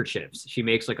 handkerchiefs. She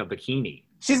makes, like, a bikini.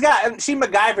 She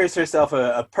MacGyvers herself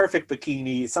a perfect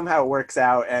bikini. Somehow it works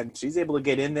out, and she's able to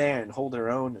get in there and hold her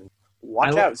own. And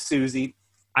watch out, Susie.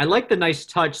 I like the nice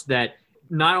touch that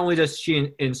not only does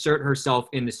she insert herself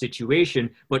in the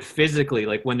situation, but physically,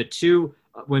 like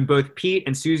when both Pete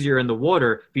and Susie are in the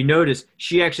water, if you notice,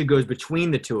 she actually goes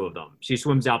between the two of them. She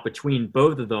swims out between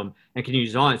both of them and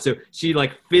continues on. So she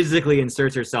like physically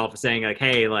inserts herself, saying like,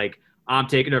 hey, like, I'm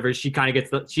taking over. She kind of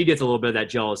gets a little bit of that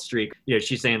jealous streak. You know,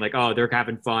 she's saying like, oh, they're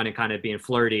having fun and kind of being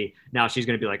flirty. Now she's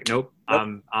going to be like, nope,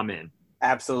 I'm in.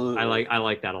 Absolutely. I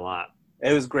like that a lot.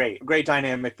 It was great. Great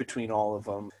dynamic between all of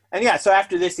them. And yeah, so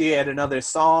after this, you had another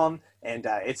song, and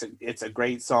it's a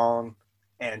great song.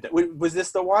 And was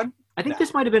this the one? I think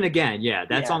this might have been again. Yeah,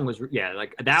 that song was,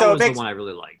 like that was the one I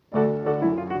really liked.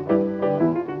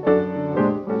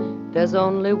 There's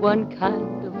only one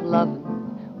kind of loving,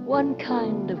 one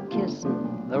kind of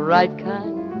kissing, the right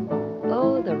kind,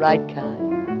 oh, the right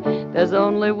kind. There's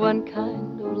only one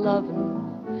kind of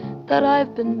loving that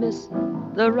I've been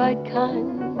missing, the right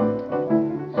kind.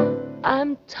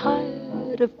 I'm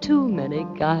tired of too many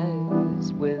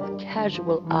guys with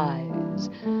casual eyes.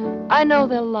 I know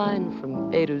their line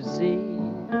from A to Z.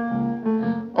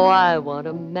 Oh, I want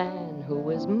a man who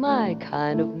is my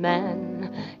kind of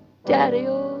man. Daddy,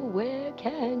 oh, where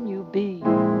can you be?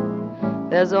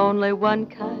 There's only one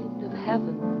kind of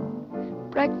heaven.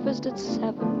 Breakfast at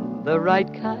 7, the right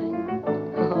kind.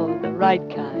 Oh, the right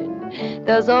kind.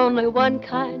 There's only one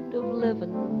kind of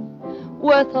living,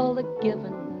 worth all the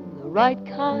giving, the right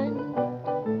kind.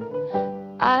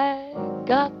 I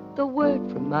got the word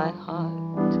from my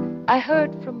heart. I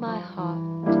heard from my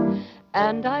heart.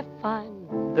 And I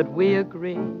find that we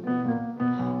agree.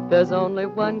 There's only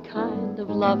one kind of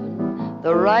loving,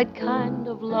 the right kind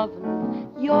of loving,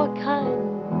 your kind,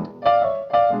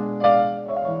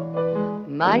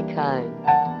 my kind.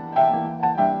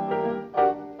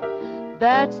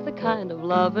 That's the kind of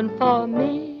loving for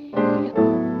me.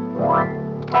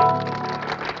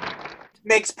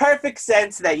 Makes perfect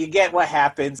sense that you get what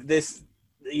happens.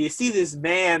 You see this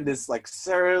man, this like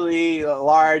surly,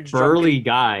 large, Burly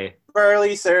guy.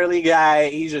 burly, surly guy.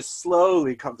 He just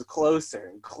slowly comes closer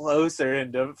and closer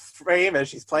into frame as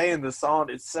she's playing the song.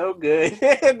 It's so good.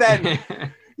 And then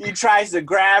he tries to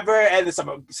grab her, and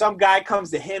then some guy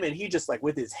comes to him, and he just like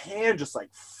with his hand just like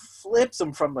flips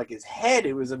him from like his head.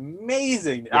 It was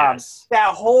amazing. Yes.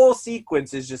 That whole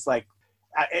sequence is just like.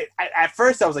 At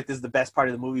first, I was like, "This is the best part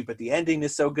of the movie," but the ending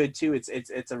is so good too.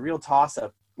 It's a real toss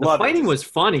up. The fighting was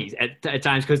funny at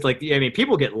times because, like, I mean,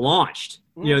 people get launched.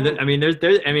 Mm-hmm. You know, I mean, there's,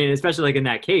 especially like in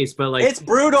that case, but like, it's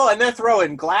brutal, and they're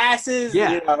throwing glasses.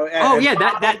 Yeah. You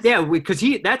know, because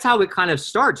that's how it kind of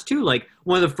starts too. Like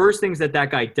one of the first things that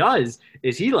guy does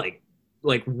is he like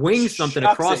wings something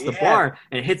Shucks across it, the yeah. bar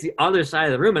and hits the other side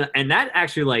of the room, and that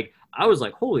actually like I was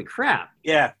like, holy crap,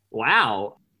 Yeah.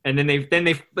 wow. And then they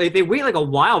wait like a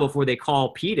while before they call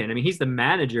Pete in. I mean, he's the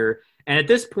manager. And at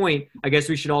this point, I guess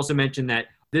we should also mention that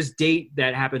this date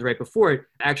that happened right before it,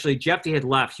 actually, Jeffy had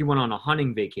left. He went on a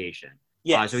hunting vacation.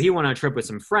 Yes. So he went on a trip with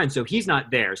some friends. So he's not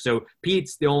there. So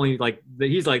Pete's the only,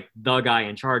 he's like the guy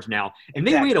in charge now. And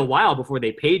they wait a while before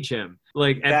they page him.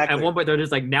 Like at one point, they're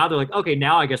just like, now they're like, okay,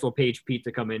 now I guess we'll page Pete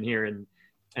to come in here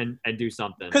and do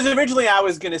something. Because originally I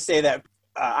was going to say that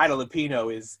Ida Lupino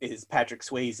is Patrick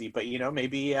Swayze, but you know,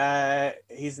 maybe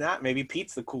he's not. Maybe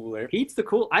Pete's the cooler.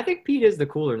 I think Pete is the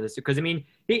cooler in this because I mean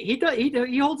he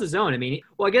holds his own. I mean,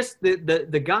 well, I guess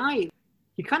the guy,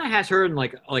 he kind of has her in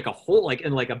like a whole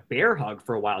in like a bear hug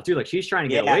for a while too. Like she's trying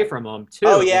to get away from him too.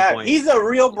 Oh yeah, he's a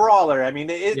real brawler. I mean,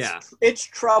 it's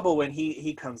trouble when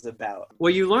he comes about.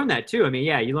 Well, you learn that too. I mean,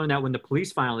 you learn that when the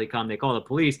police finally come, they call the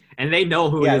police and they know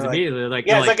who it is immediately.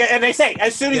 And they say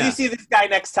as soon as you see this guy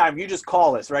next time, you just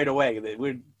call us right away.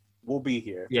 We'll be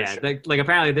here. Yeah, sure. like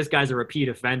apparently this guy's a repeat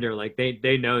offender. Like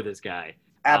they know this guy.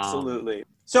 Absolutely.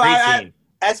 So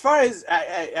as far as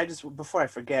I just before I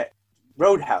forget.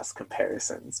 Roadhouse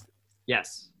comparisons.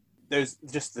 Yes. There's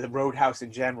just the Roadhouse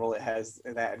in general. It has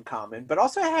that in common, but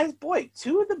also it has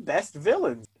two of the best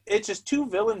villains. It's just two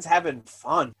villains having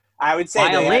fun. I would say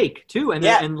by a lake too,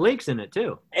 and Lake's in it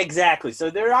too. Exactly. So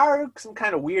there are some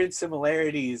kind of weird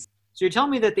similarities. So you're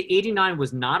telling me that the '89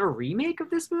 was not a remake of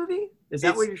this movie? Is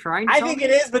that what you're trying to tell me? I think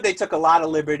it is, but they took a lot of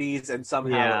liberties and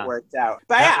somehow it worked out.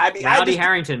 But Rowdy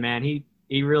Harrington, man,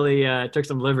 he really took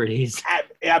some liberties.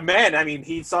 Yeah, man. I mean,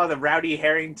 he saw the Rowdy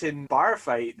Harrington bar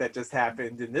fight that just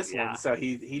happened in this one, so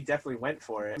he definitely went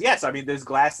for it. Yes, I mean, there's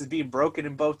glasses being broken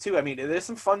in both too. I mean, there's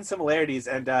some fun similarities,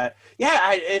 and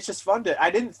it's just fun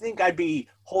I didn't think I'd be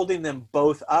holding them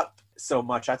both up so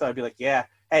much. I thought I'd be like, yeah,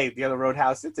 hey, the other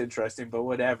Roadhouse, it's interesting, but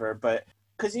whatever. But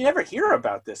because you never hear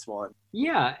about this one.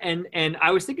 Yeah, and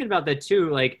I was thinking about that too.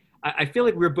 Like, I feel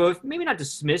like we're both maybe not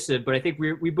dismissive, but I think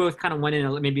we both kind of went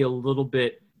in maybe a little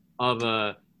bit of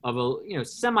a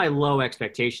semi-low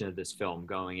expectation of this film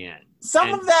going in.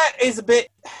 Some of that is a bit.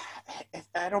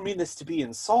 I don't mean this to be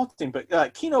insulting,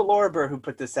 but Kino Lorber, who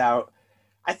put this out,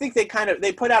 I think they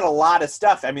put out a lot of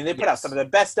stuff. I mean, they put out some of the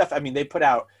best stuff. I mean, they put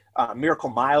out Miracle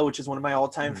Mile, which is one of my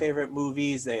all-time favorite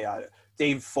movies. They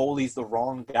Dave Foley's The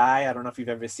Wrong Guy. I don't know if you've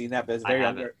ever seen that, but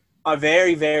it's a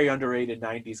very, very underrated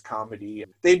 90s comedy.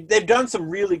 They've done some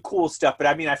really cool stuff, but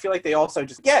I mean, I feel like they also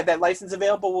just, that license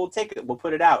available, we'll take it, we'll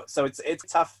put it out. So it's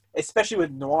tough, especially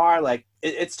with noir, like,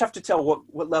 it's tough to tell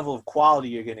what level of quality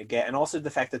you're going to get. And also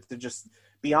the fact that they're just,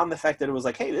 beyond the fact that it was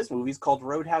like, hey, this movie's called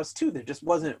Roadhouse 2, there just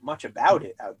wasn't much about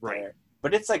it out there.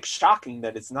 But it's like shocking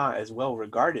that it's not as well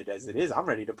regarded as it is. I'm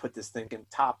ready to put this thing in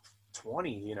top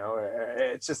 20, you know,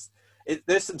 it's just,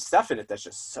 there's some stuff in it that's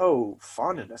just so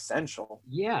fun and essential.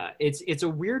 Yeah, it's a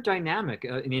weird dynamic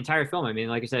in the entire film. I mean,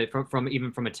 like I said, from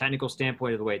even from a technical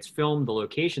standpoint of the way it's filmed, the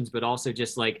locations, but also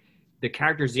just like the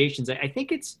characterizations. I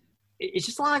think it's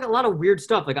just a lot of weird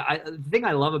stuff. Like the thing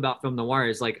I love about film noir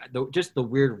is like just the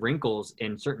weird wrinkles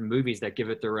in certain movies that give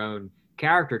it their own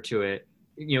character to it.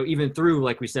 You know, even through,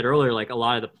 like we said earlier, like a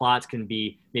lot of the plots can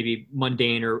be maybe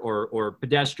mundane or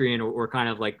pedestrian or kind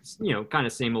of like, you know, kind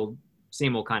of same old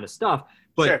kind of stuff.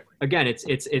 But Sure. again, it's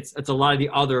a lot of the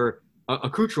other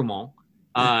accoutrement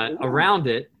around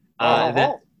it.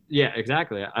 Yeah,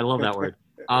 exactly. I love that word.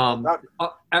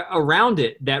 Around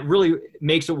it that really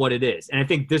makes it what it is, and I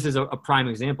think this is a prime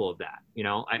example of that. You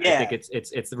know, I think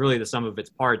it's really the sum of its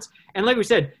parts. And like we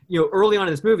said, you know, early on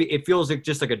in this movie, it feels like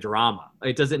just like a drama.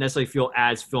 It doesn't necessarily feel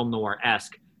as film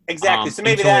noir-esque. Exactly. So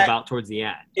maybe until that about towards the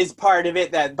end is part of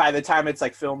it, that by the time it's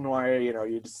like film noir, you know,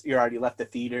 you're already left the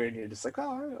theater and you're just like,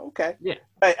 oh, okay. Yeah.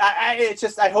 But it's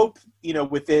just, I hope, you know,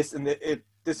 with this, and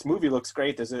this movie looks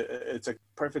great. It's a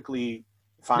perfectly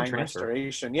fine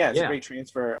restoration. Yeah, it's a great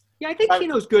transfer. Yeah, I think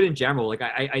Kino's good in general. Like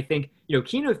I think, you know,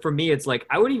 Kino for me, it's like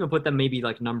I would even put them maybe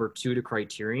like number 2 to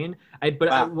Criterion.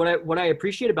 What I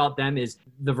appreciate about them is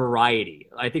the variety.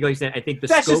 I think, like I said, I think the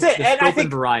scope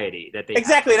and variety that they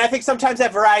exactly. have. And I think sometimes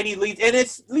that variety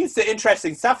leads to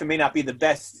interesting stuff. It may not be the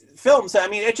best film, so I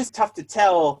mean, it's just tough to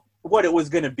tell what it was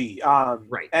going to be.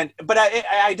 Right. But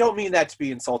I don't mean that to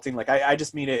be insulting. Like I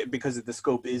just mean it because the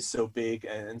scope is so big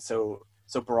and so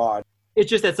broad. It's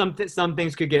just that some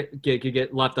things could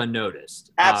get left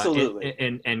unnoticed. Absolutely.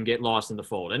 And get lost in the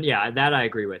fold. And yeah, that I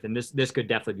agree with. And this could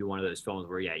definitely be one of those films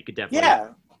where, yeah, you could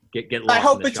definitely get lost. I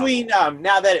hope in the between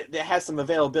now that it has some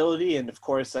availability and of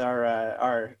course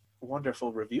our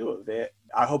wonderful review of it,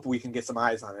 I hope we can get some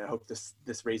eyes on it. I hope this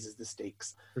raises the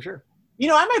stakes. For sure. You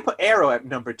know, I might put Arrow at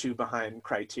number 2 behind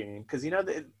Criterion because, you know,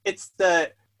 it's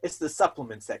the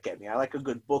supplements that get me. I like a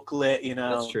good booklet, you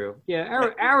know. That's true.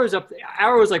 Yeah, Arrow's up.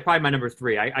 Arrow's like probably my number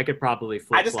 3. I could probably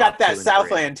flip. I just got that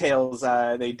Southland Tales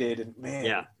they did, and man,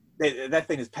 yeah, that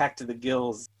thing is packed to the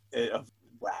gills.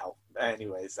 Wow.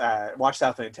 Anyways, watch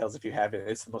Southland Tales if you haven't.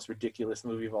 It's the most ridiculous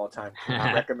movie of all time.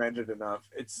 Cannot recommend it enough.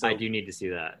 I do need to see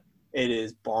that. It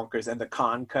is bonkers, and the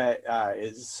con cut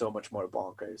is so much more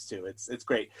bonkers too. It's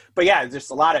great, but yeah,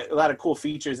 there's a lot of cool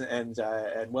features and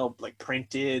well, like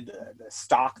printed,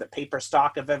 the paper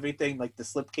stock of everything. Like the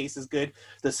slipcase is good.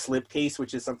 The slipcase,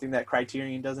 which is something that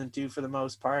Criterion doesn't do for the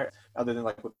most part, other than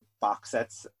like with box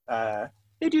sets.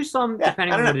 They do some,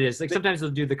 depending on what it is. Like sometimes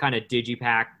they'll do the kind of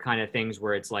digipack kind of things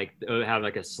where it's like they'll have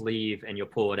like a sleeve and you'll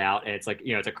pull it out, and it's like,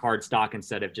 you know, it's a card stock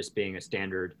instead of just being a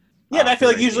standard. Yeah, but I feel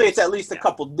like usually it's at least a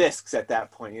couple discs at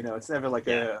that point. You know, it's never like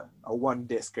a one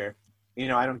discer. You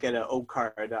know, I don't get an O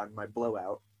card on my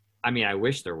Blowout. I mean, I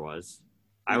wish there was.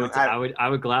 I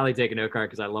would gladly take an O card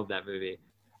because I love that movie.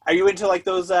 Are you into like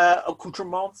those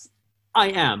accoutrements? I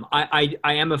am. I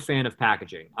am a fan of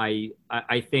packaging. I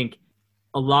think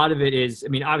a lot of it is, I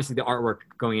mean, obviously the artwork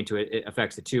going into it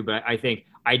affects it too, but I think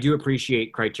I do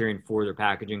appreciate Criterion for their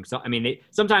packaging. So, I mean,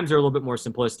 sometimes they're a little bit more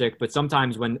simplistic, but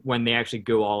sometimes when they actually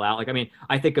go all out, like, I mean,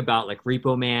 I think about like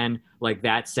Repo Man, like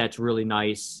that set's really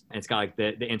nice. And it's got like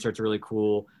the inserts really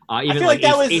cool. Even like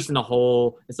Ace in the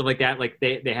Hole and stuff like that. Like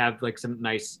they have like some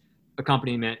nice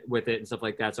accompaniment with it and stuff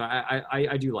like that. So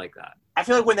I do like that. I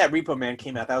feel like when that Repo Man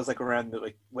came out, that was like around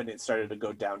when it started to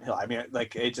go downhill. I mean,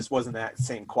 like it just wasn't that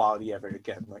same quality ever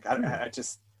again. Like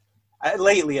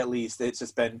lately at least, it's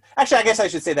just been. Actually, I guess I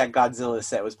should say that Godzilla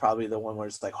set was probably the one where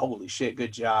it's like, holy shit,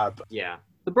 good job. Yeah,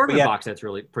 the Bergman box set's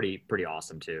really pretty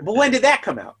awesome too. But when did that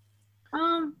come out?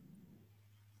 I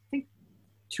think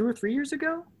 2 or 3 years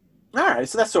ago. All right,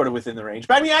 so that's sort of within the range.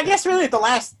 But I mean, I guess really the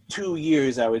last 2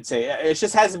 years, I would say, it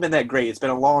just hasn't been that great. It's been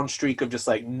a long streak of just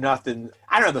like nothing.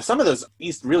 I don't know, some of those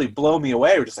used to really blow me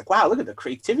away. We're just like, wow, look at the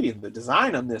creativity and the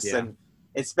design on this. Yeah. And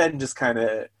it's been just kind of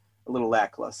a little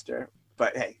lackluster.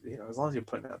 But hey, you know, as long as you're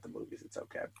putting out the movies, it's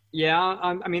okay. Yeah,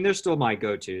 I mean, they're still my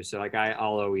go-to. So like,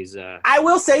 I'll always. I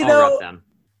will say though, rep them.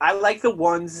 I like the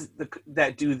ones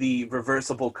that do the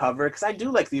reversible cover because I do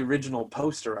like the original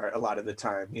poster art a lot of the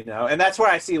time, you know, and that's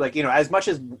where I see like, you know, as much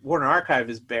as Warner Archive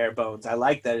is bare bones, I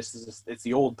like that it's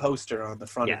the old poster on the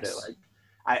front of it. Like,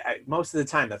 I most of the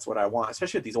time that's what I want,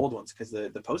 especially with these old ones because the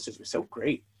posters were so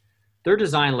great. Their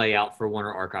design layout for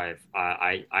Warner Archive,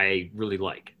 I really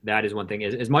like. That is one thing.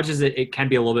 As much as it can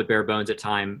be a little bit bare bones at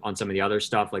time on some of the other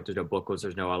stuff, like there's no booklets,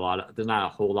 there's not a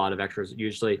whole lot of extras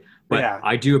usually. But yeah.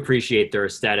 I do appreciate their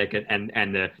aesthetic and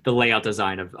the layout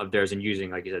design of theirs and using,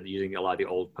 like you said, using a lot of the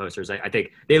old posters. I think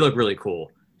they look really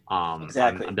cool.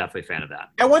 Exactly. I'm definitely a fan of that.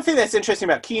 And one thing that's interesting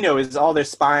about Kino is all their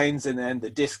spines and then the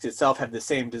discs itself have the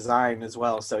same design as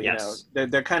well. So, you know,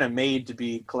 they're kind of made to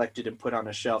be collected and put on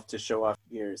a shelf to show off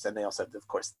years. And they also have, of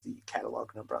course, the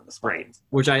catalog number on the spines.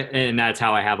 Right. And that's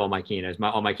how I have all my Kinos.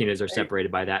 All my Kinos are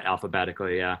separated by that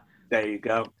alphabetically. Yeah. There you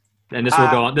go. And this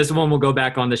will go on. This one will go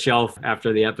back on the shelf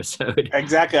after the episode.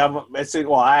 Exactly.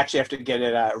 I actually have to get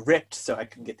it ripped so I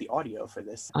can get the audio for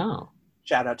this. Oh.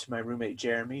 Shout out to my roommate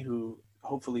Jeremy, who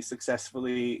hopefully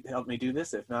successfully helped me do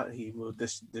this. If not, he will.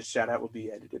 This shout out will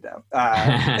be edited out.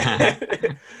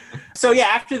 So yeah,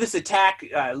 after this attack,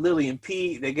 Lily and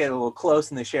Pete, they get a little close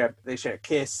and they share a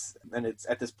kiss. And it's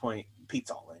at this point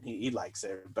Pete's all in. He likes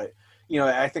her, but you know,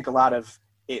 I think a lot of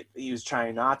it, he was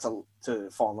trying not to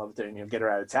fall in love with her and, you know, get her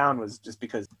out of town, was just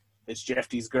because it's Jeff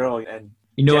D's girl. And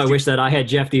you know, I wish that I had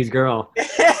Jeff D's girl.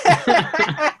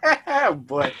 Oh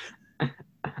boy.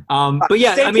 But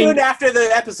yeah, stay tuned after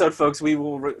the episode, folks. We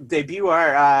will debut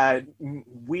our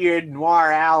weird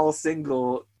Noir Owl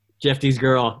single, Jeff D's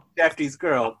girl. Jeff D's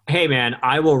girl. Hey man,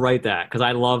 I will write that because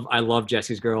I love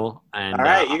Jesse's girl. And all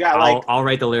right, you got I'll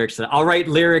write the lyrics. I'll write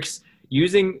lyrics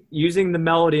using the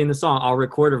melody in the song. I'll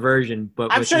record a version,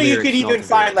 but I'm sure you could even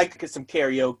find like some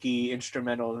karaoke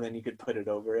instrumental, and then you could put it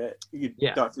over it. You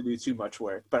don't have to do too much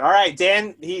work. But all right,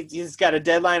 Dan, he's got a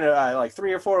deadline of like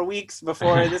 3 or 4 weeks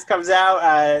before this comes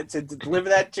out to deliver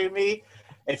that to me.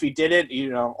 If he didn't, you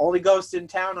know, only ghost in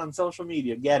town on social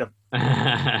media. Get him.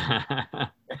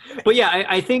 But yeah,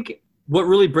 I think what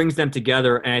really brings them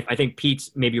together, and I think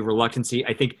Pete's maybe reluctancy.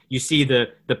 I think you see the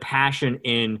passion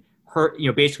in her, you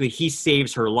know, basically he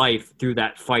saves her life through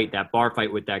that fight, that bar fight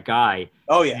with that guy.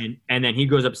 Oh yeah. And then he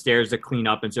goes upstairs to clean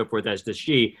up and so forth, as does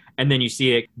she. And then you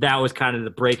see it, that was kind of the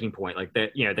breaking point. Like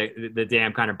the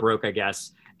dam kind of broke, I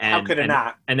guess. And, how could it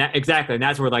not? And that exactly. And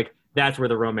that's where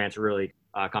the romance really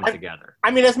comes together.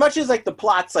 I mean, as much as like the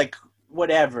plot's like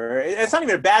whatever, it's not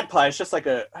even a bad plot. It's just like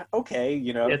okay,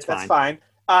 you know, that's fine.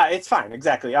 It's fine.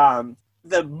 Exactly.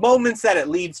 The moments that it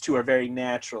leads to are very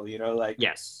natural, you know, like,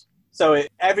 yes. So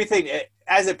everything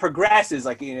as it progresses,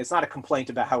 like, you know, it's not a complaint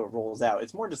about how it rolls out.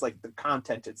 It's more just like the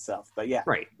content itself. But yeah,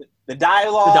 right. The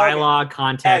dialogue,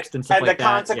 context, and stuff like that,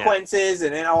 and the consequences,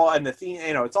 and all, and the theme,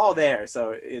 you know, it's all there.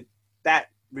 So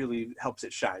that really helps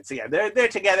it shine. So yeah, they're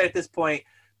together at this point,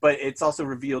 but it's also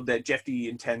revealed that Jeff D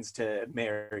intends to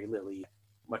marry Lily.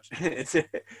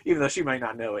 Even though she might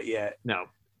not know it yet. No,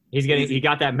 he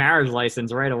got that marriage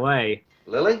license right away.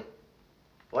 Lily,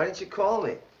 why didn't you call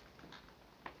me?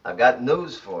 I've got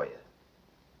news for you.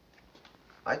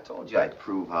 I told you I'd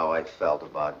prove how I felt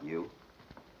about you.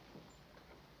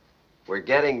 We're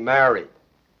getting married.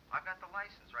 I've got the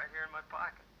license right here in my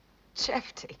pocket.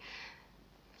 Jeffy,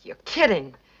 you're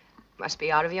kidding. Must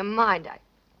be out of your mind.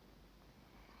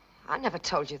 I never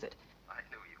told you that. I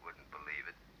knew you wouldn't believe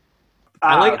it.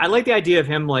 I like the idea of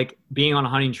him like being on a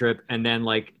hunting trip and then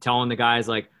like telling the guys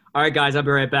like, all right, guys, I'll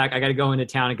be right back. I got to go into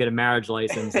town and get a marriage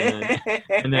license,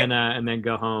 and then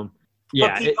go home. Yeah.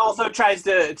 But Pete also tries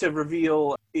to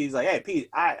reveal. He's like, "Hey, Pete,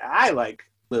 I like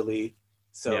Lily,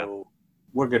 so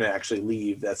we're gonna actually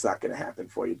leave. That's not gonna happen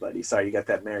for you, buddy. Sorry, you got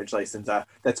that marriage license.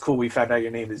 That's cool. We found out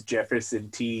your name is Jefferson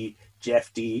T.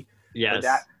 Jeff D. Yes.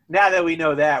 Now that we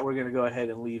know that, we're gonna go ahead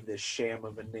and leave this sham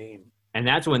of a name. And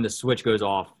that's when the switch goes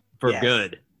off for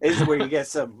good. This is where you get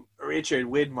some Richard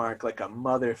Widmark like a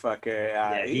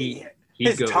motherfucker. He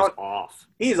goes off.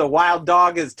 He's a wild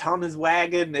dog. His tongue is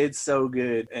wagging. It's so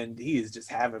good. And he is just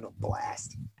having a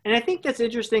blast. And I think that's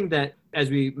interesting that,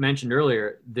 as we mentioned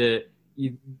earlier,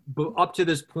 up to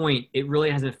this point, it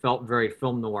really hasn't felt very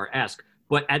film noir-esque.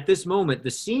 But at this moment, the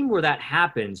scene where that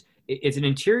happens, it's an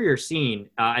interior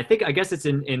scene. I guess it's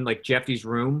in like Jeffy's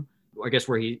room, I guess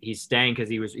where he's staying because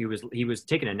he was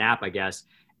taking a nap, I guess.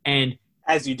 And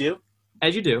as you do.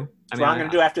 As you do. That's what I'm going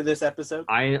to do after this episode.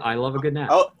 I love a good nap.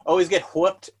 Oh, always get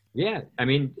whooped. Yeah. I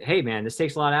mean, hey, man, this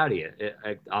takes a lot out of you.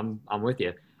 I'm with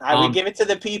you. We give it to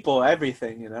the people,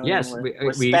 everything, you know. Yes.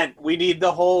 We're spent. We need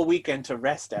the whole weekend to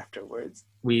rest afterwards.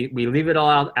 We leave it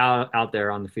all out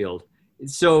there on the field.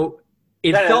 So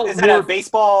it felt more... Is that a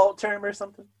baseball term or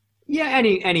something? Yeah,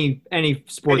 any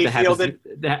sport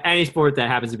any sport that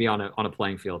happens to be on a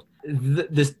playing field.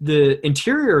 The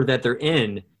interior that they're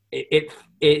in,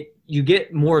 you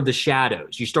get more of the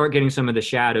shadows. You start getting some of the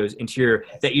shadows interior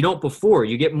that you don't before.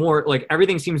 You get more, like,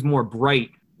 everything seems more bright.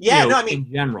 Yeah, I mean,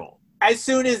 in general. As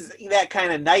soon as that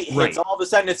kind of night hits, all of a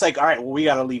sudden it's like, all right, well, we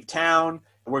got to leave town.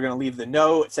 We're going to leave the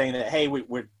note saying that, hey,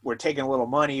 we're taking a little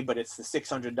money, but it's the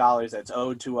 $600 that's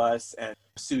owed to us. And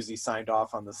Susie signed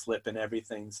off on the slip and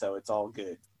everything, so it's all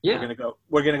good. Yeah.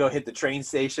 We're gonna go hit the train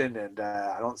station, and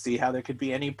I don't see how there could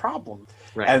be any problem.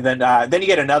 Right. And then you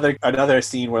get another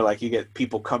scene where like you get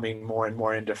people coming more and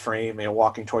more into frame and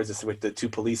walking towards us with the two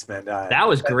policemen. That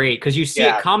was great because you see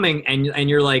it coming, and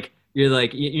you're like they're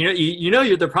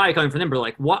probably coming for them, but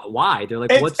like what? Why? They're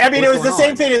like, it was the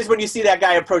same on? thing as when you see that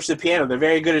guy approach the piano. They're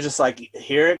very good at just like,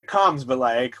 here it comes, but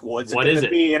like, what's it gonna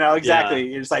be? You know, exactly. Yeah.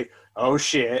 You're just like, oh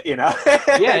shit, you know.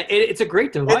 Yeah, it's a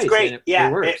great device. It's great.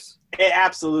 It works. It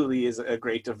absolutely is a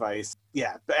great device.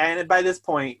 Yeah, and by this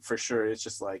point, for sure, it's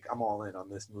just like, I'm all in on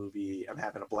this movie. I'm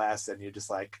having a blast, and you're just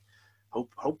like,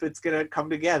 hope it's gonna come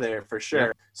together for sure.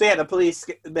 Yeah. So yeah, the police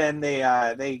then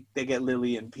they get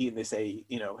Lily and Pete, and they say,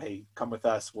 you know, hey, come with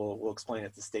us. We'll explain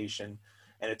at the station.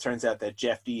 And it turns out that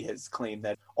Jeff Dee has claimed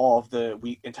that all of the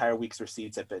entire week's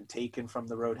receipts have been taken from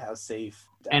the Roadhouse safe.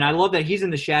 And I love that he's in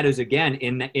the shadows again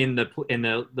in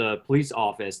the police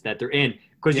office that they're in,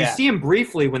 because you see him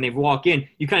briefly when they walk in.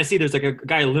 You kind of see there's like a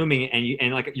guy looming, and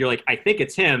you're like, I think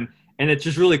it's him, and it's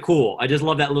just really cool. I just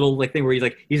love that little like thing where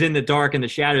he's in the dark in the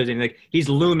shadows, and like he's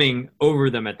looming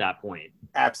over them at that point.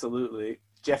 Absolutely,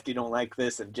 Jeff Dee don't like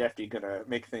this, and Jeff Dee gonna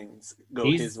make things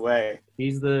go his way.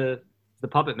 He's the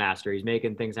puppet master. He's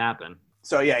making things happen.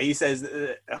 So yeah, he says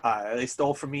they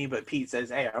stole from me, but Pete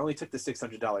says, hey, I only took the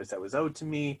 $600 that was owed to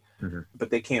me, but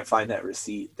they can't find that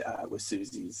receipt with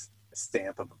Susie's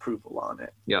stamp of approval on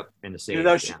it. Yep, in the safe. Even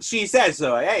though she says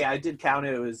so, hey, I did count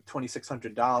it. It was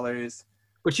 $2,600.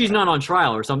 But she's not on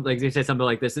trial or something. Like they say something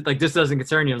like this. Like, this doesn't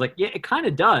concern you. I was like, yeah, it kind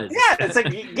of does. Yeah, it's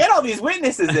like, you get all these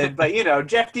witnesses in, but you know,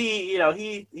 Jeff Dee, you know,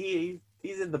 he's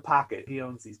in the pocket. He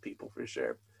owns these people for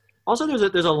sure. Also,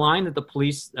 there's a line that the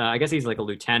police, I guess he's like a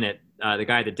lieutenant, the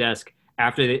guy at the desk,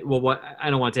 after they, well, what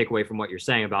I don't want to take away from what you're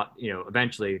saying about, you know,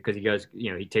 eventually, because he goes,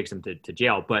 you know, he takes them to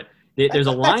jail, but there's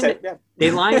a line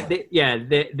there's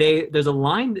a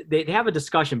line, they have a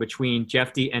discussion between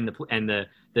Jeff Dee and the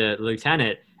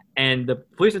lieutenant, and the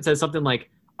policeman says something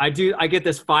like, I get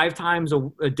this 5 times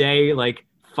a day, like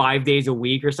 5 days a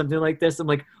week or something like this. I'm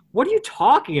like, what are you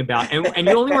talking about? And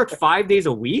you only work 5 days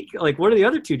a week? Like, what are the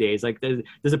other 2 days? Like,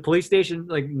 does a police station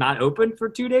like not open for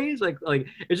 2 days? Like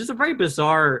it's just a very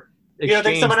bizarre exchange. You don't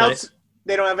think someone else,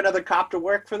 they don't have another cop to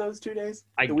work for those 2 days?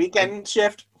 The weekend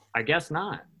shift? I guess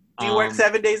not. Do you work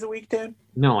 7 days a week, Dan?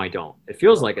 No, I don't. It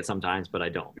feels like it sometimes, but I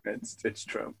don't. It's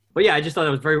true. But yeah, I just thought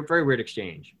it was very, very weird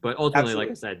exchange. But ultimately,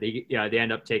 like I said, they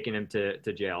end up taking him to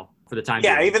jail for the time.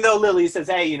 Yeah, even though Lily says,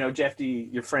 hey, you know, Jeff Dee,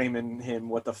 you're framing him,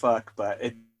 what the fuck, but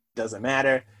it doesn't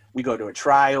matter. We go to a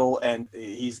trial, and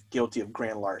he's guilty of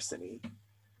grand larceny.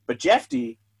 But Jeff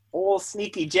Dee, old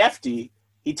sneaky Jeff Dee,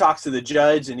 he talks to the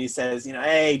judge, and he says, you know,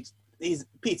 hey,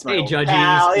 Pete's my old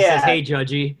pal. He says, hey,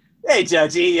 Judgy. Hey,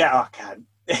 Judgy. Yeah, oh, God.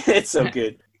 It's so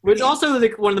good. Which also,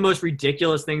 like, one of the most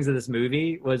ridiculous things of this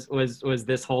movie was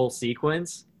this whole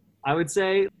sequence, I would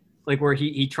say. Like, where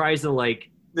he tries to, like...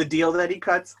 The deal that he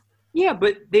cuts? Yeah,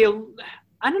 but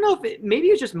I don't know if maybe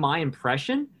it's just my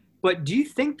impression, but do you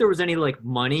think there was any, like,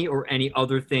 money or any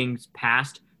other things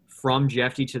passed from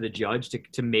Jeff Dee to the judge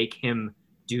to make him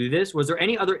do this? Was there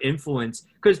any other influence?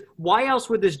 Because why else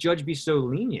would this judge be so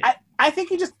lenient? I think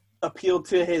he just appealed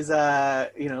to his,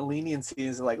 leniency.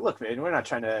 Is like, look, man, we're not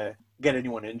trying to get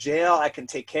anyone in jail. I can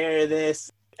take care of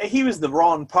this. He was the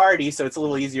wrong party, so it's a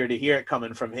little easier to hear it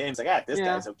coming from him. It's like, this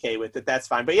guy's okay with it. That's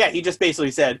fine. But yeah, he just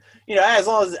basically said, you know, as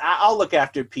long as I'll look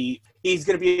after Pete, he's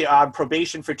going to be on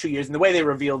probation for 2 years. And the way they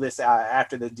reveal this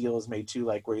after the deal is made too,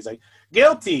 like, where he's like,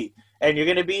 guilty, and you're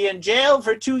going to be in jail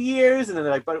for 2 years. And then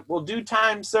they're like, but we'll do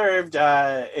time served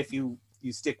if you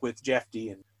stick with Jeff Dee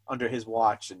and under his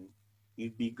watch, and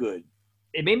you'd be good.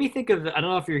 It made me think of, I don't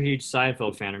know if you're a huge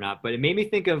Seinfeld fan or not, but it made me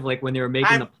think of like when they were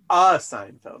making a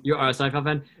Seinfeld. You're a Seinfeld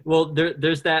fan? Well,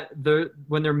 there's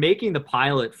when they're making the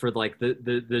pilot for like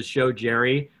the show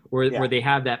Jerry, where they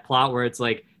have that plot where it's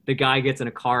like the guy gets in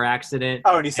a car accident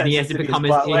and he has to become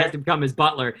his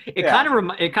butler.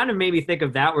 It kind of made me think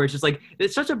of that, where it's just like,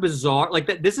 it's such a bizarre, like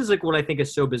that. This is like what I think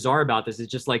is so bizarre about this. It's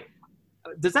just like,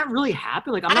 does that really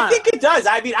happen? Like, I think it does.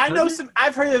 I mean,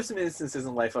 I've heard of some instances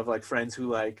in life of like friends who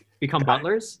like become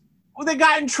butlers. Well, they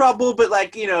got in trouble, but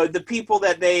like, you know, the people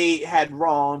that they had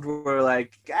wronged were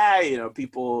like, you know,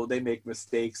 people, they make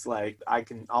mistakes. Like,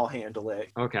 I'll handle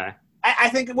it. Okay. I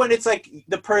think when it's like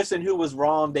the person who was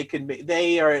wrong,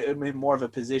 they are in more of a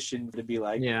position to be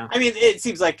like, yeah. I mean, it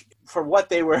seems like for what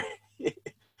they were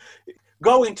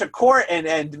going to court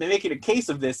and making a case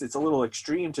of this, it's a little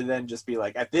extreme to then just be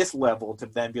like at this level to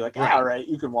then be like, all right,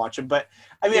 you can watch them. But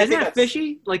I mean, I think that's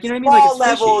fishy. Like, you know what I mean? Small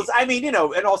like, it's levels. Fishy. I mean, you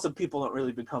know, and also people don't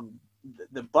really become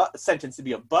sentenced to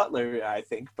be a butler, I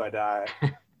think. But I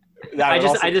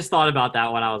just thought about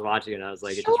that when I was watching it. I was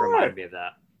like, it just reminded me of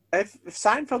that. if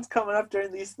Seinfeld's coming up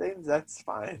during these things, that's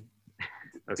fine.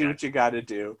 Okay. Do what you got to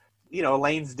do. You know,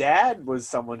 Elaine's dad was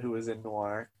someone who was in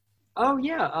noir. Oh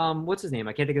yeah. What's his name?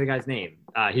 I can't think of the guy's name.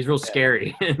 He's real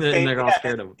scary, and they're all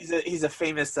scared of him. He's a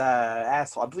famous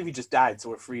asshole. I believe he just died, so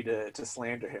we're free to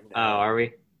slander him Oh, now. are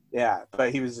we? Yeah,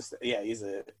 but he was just I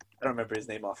don't remember his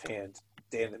name offhand.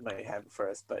 Dan might have it for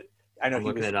us, but I know I'm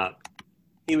looking it up.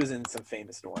 He was in some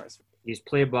famous noirs. He's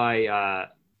played by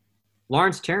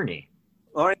Lawrence Tierney.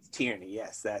 Lawrence Tierney,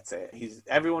 yes, that's it.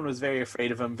 Everyone was very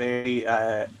afraid of him. Very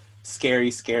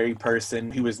scary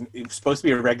person. He was supposed to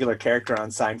be a regular character on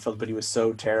Seinfeld, but he was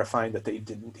so terrifying that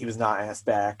he was not asked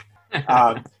back.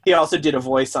 He also did a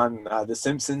voice on The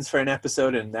Simpsons for an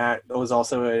episode, and that was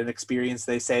also an experience.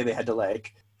 They say they had to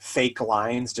like fake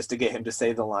lines just to get him to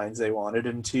say the lines they wanted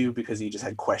him to, because he just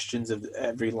had questions of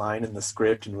every line in the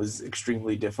script and was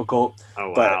extremely difficult. Oh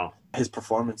wow. But his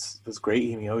performance was great.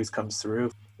 He always comes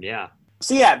through. Yeah.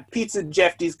 So yeah, Pete's in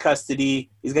Jeff D's custody.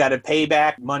 He's got to pay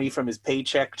back money from his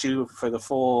paycheck too for the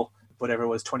full whatever it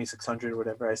was, $2,600,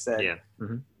 whatever I said. Yeah.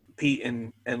 Mm-hmm. Pete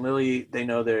and Lily, they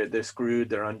know they're screwed.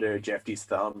 They're under Jeff D's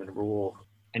thumb and rule.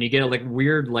 And you get a like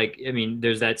weird, like, I mean,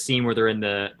 there's that scene where they're in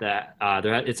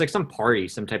it's like some party,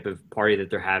 some type of party that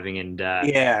they're having, and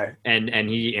yeah, and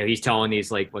he's telling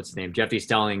these, like, what's his name? Jeffy's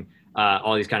telling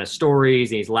all these kind of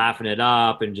stories, and he's laughing it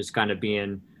up and just kind of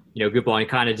being, goofball. And he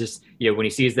kind of just, when he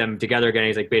sees them together again,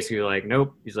 he's like basically like,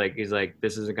 nope. He's like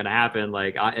this isn't gonna happen.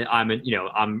 Like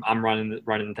I'm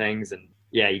running things, and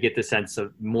yeah, you get the sense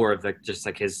of more of just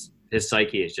like his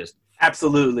psyche is just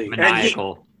absolutely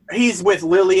maniacal. He's with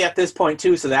Lily at this point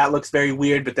too, so that looks very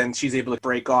weird. But then she's able to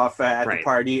break off at Right. the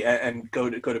party and go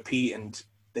to Pete, and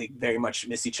they very much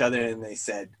miss each other. And they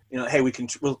said, hey,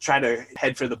 we'll try to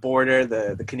head for the border,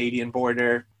 the Canadian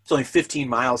border. It's only 15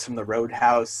 miles from the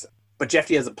roadhouse, but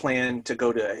Jeffy has a plan to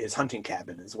go to his hunting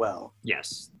cabin as well.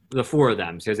 Yes, the four of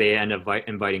them, because they end up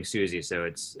inviting Susie. So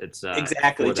it's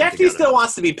exactly. Jeffy still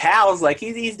wants to be pals. Like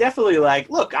he's definitely like,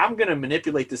 look, I'm gonna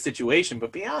manipulate the situation,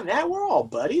 but beyond that, we're all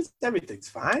buddies. Everything's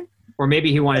fine. Or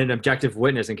maybe he wanted an objective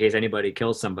witness in case anybody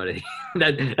kills somebody.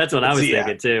 That's what I was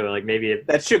thinking too. Like maybe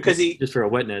that's true, because just for a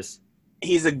witness.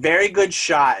 He's a very good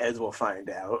shot, as we'll find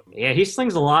out. Yeah, he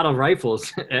slings a lot of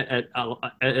rifles, and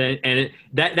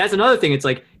that's another thing. It's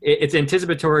like it's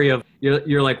anticipatory of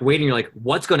you're like waiting. You're like,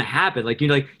 what's going to happen? Like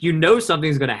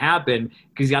something's going to happen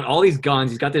because he's got all these guns,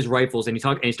 he's got these rifles, and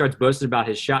he starts boasting about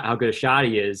his shot, how good a shot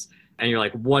he is, and you're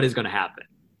like, what is going to happen?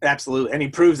 Absolutely, and he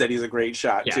proves that he's a great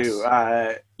shot too.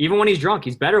 Even when he's drunk,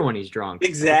 he's better when he's drunk.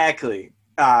 Exactly,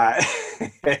 and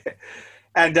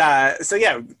so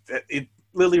yeah.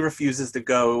 Lily refuses to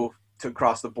go to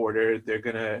cross the border. They're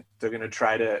gonna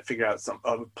try to figure out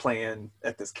a plan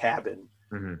at this cabin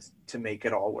to make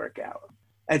it all work out.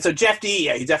 And so Jeff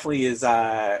D, he definitely is.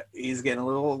 He's getting a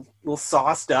little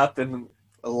sauced up and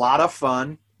a lot of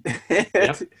fun.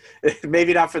 Yep.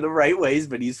 Maybe not for the right ways,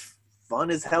 but he's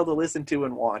fun as hell to listen to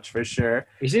and watch for sure.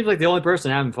 He seems like the only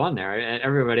person having fun there, and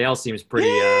everybody else seems pretty.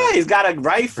 Yeah, he's got a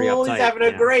rifle. He's having a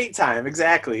yeah. great time.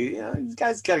 Exactly. These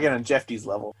guys gotta get on Jeff D's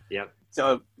level. Yep.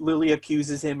 So Lily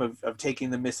accuses him of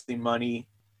taking the missing money,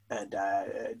 and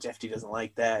Jeff D doesn't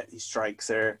like that. He strikes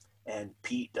her, and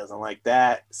Pete doesn't like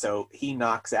that. So he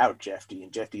knocks out Jeff D,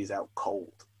 and Jeff D is out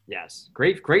cold. Yes,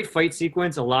 great fight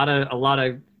sequence. A lot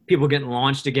of people getting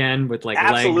launched again with like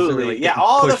absolutely legs. Yeah,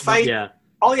 all the fight, yeah,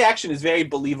 all the action is very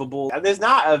believable. There's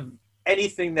not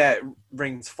anything that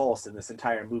rings false in this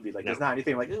entire movie. Like, there's not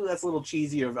anything like, ooh, that's a little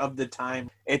cheesy or of the time.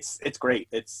 It's great.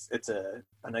 It's a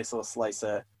nice little slice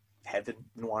of heaven,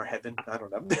 noir heaven. I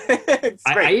don't know. It's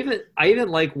great. I even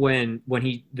like when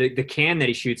the can that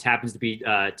he shoots happens to be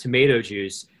tomato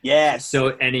juice. Yes. So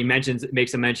and he makes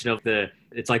a mention of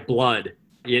it's like blood.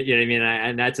 You know what I mean?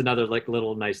 And that's another like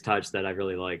little nice touch that I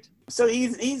really liked. So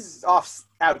he's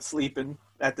out sleeping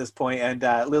at this point, and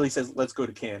Lily says, "Let's go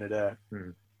to Canada.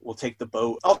 We'll take the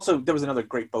boat." Also, there was another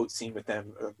great boat scene with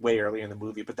them way earlier in the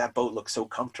movie, but that boat looked so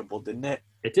comfortable, didn't it?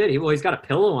 It did. He's got a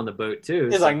pillow on the boat too.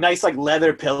 It's like nice, like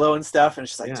leather pillow and stuff, and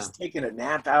it's just like just taking a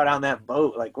nap out on that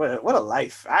boat. Like what a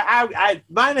life! I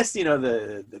minus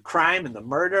the crime and the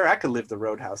murder, I could live the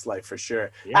Roadhouse life for sure.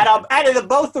 Yeah. Out of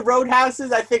both the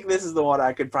Roadhouses, I think this is the one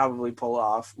I could probably pull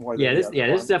off more. Than this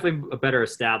is definitely a better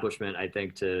establishment, I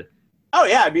think. Oh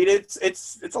yeah, I mean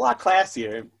it's a lot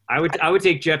classier. I would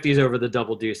take Jeff D's over the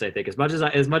Double Deuce. I think as much as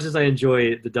I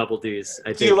enjoy the Double Deuce.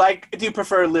 Do you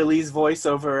prefer Lily's voice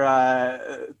over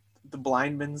the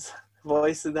Blindman's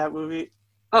voice in that movie?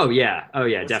 Oh yeah,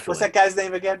 definitely. What's that guy's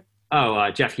name again? Oh,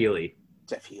 Jeff Healey.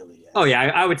 Jeff Healey. Yes. Oh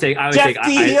yeah, I would take Jeff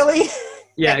D. Healey.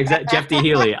 Yeah, exactly. Jeff D.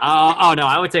 Healey. Oh no,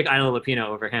 I would take Isla Lupino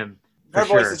over him. Her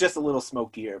voice is just a little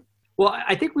smokier. Well,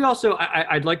 I think we also,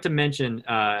 I'd like to mention,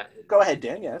 Go ahead,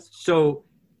 Dan. Yes. so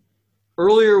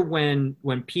earlier when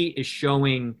Pete is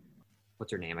showing,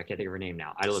 what's her name? I can't think of her name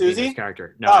now. Ida Susie? Lupino's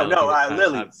character.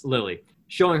 Lily. Lily.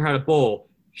 Showing her how to bowl.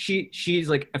 She's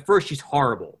like, at first she's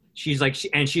horrible. She's like, she's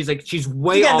way She's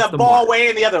getting getting the ball mark. way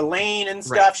in the other lane and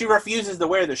stuff. Right. She refuses to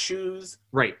wear the shoes.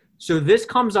 Right. So this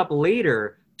comes up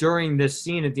later during this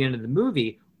scene at the end of the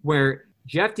movie where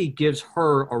Jeffy gives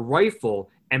her a rifle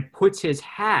and puts his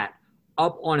hat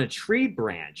up on a tree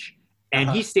branch, and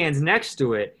he stands next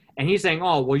to it, and he's saying,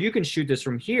 "Oh, well, you can shoot this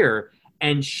from here."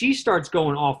 And she starts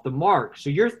going off the mark. So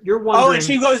you're wondering. Oh, and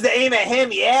she goes to aim at him.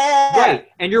 Yeah. Right.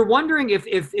 And you're wondering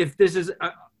if this is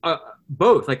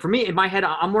both. Like for me, in my head,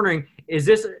 I'm wondering, is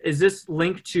this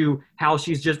linked to how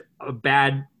she's just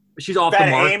she's off the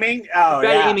mark, aiming? Oh,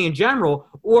 bad yeah. aiming in general,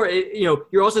 or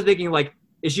you're also thinking like,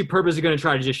 is she purposely going to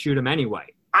try to just shoot him anyway?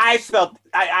 I felt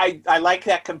I like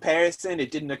that comparison.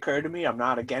 It didn't occur to me. I'm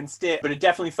not against it, but it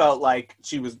definitely felt like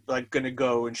she was like gonna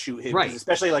go and shoot him, Right.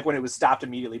 especially like when it was stopped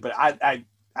immediately. But I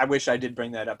wish I did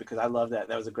bring that up because I love that.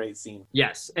 That was a great scene.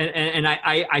 Yes, and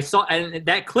I saw, and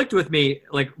that clicked with me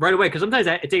like right away, because sometimes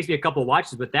it takes me a couple of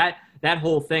watches, but that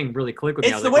whole thing really clicked with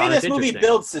me. I It's was the like, way wow, this that's movie interesting.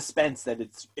 builds suspense that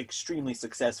it's extremely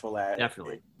successful at.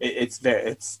 Definitely. You're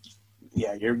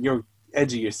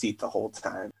edge of your seat the whole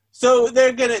time. So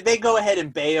they go ahead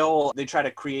and bail. They try to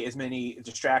create as many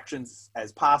distractions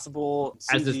as possible.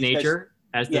 As does nature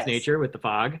with the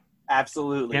fog.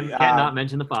 Absolutely. Can't not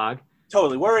mention the fog.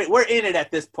 Totally. We're in it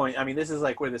at this point. I mean, this is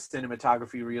like where the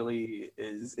cinematography really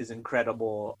is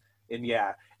incredible. And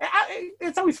yeah,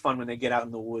 it's always fun when they get out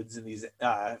in the woods in these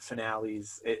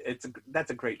finales.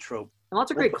 That's a great trope. And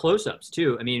lots of great close-ups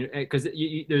too. I mean, because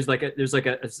there's like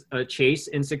a chase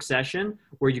in succession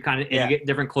where you kind of you get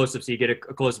different close-ups. So you get a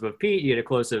close-up of Pete, you get a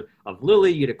close-up of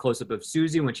Lily, you get a close-up of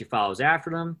Susie when she follows after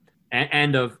them,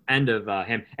 and of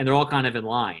him, and they're all kind of in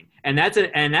line. And that's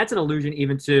an allusion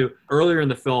even to earlier in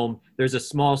the film. There's a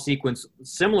small sequence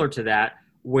similar to that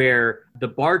where the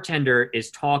bartender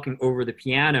is talking over the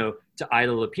piano to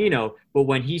Ida Lupino, but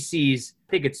when he sees,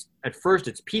 I think it's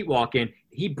Pete walk in,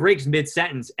 he breaks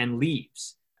mid-sentence and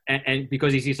leaves, and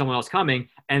because he sees someone else coming,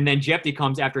 and then Jeffy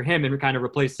comes after him and kind of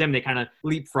replaces him. They kind of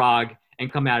leapfrog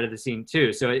and come out of the scene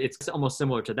too. So it's almost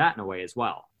similar to that in a way as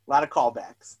well. A lot of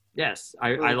callbacks. Yes,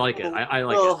 I like it. I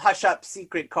like little it. hush-up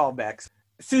secret callbacks.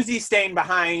 Susie's staying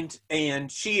behind,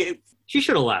 and she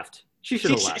should have left. She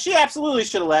should have left. She absolutely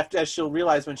should have left, as she'll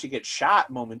realize when she gets shot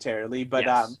momentarily. But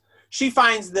Yes. she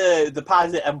finds the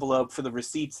deposit envelope for the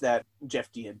receipts that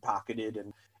Jeffy had pocketed,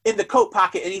 and in the coat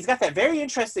pocket. And he's got that very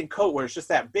interesting coat where it's just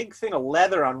that big thing of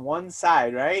leather on one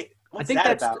side, right? What's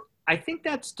that about? I think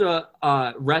that's to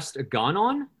rest a gun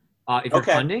on if you're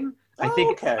hunting. I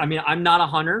think. Okay. I mean, I'm not a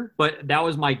hunter, but that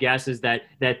was my guess. Is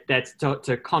that's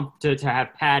to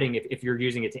have padding if you're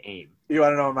using it to aim. You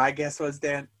want to know what my guess was,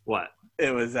 Dan? What?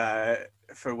 It was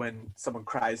for when someone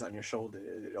cries on your shoulder,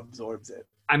 it absorbs it.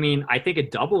 I mean, I think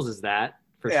it doubles as that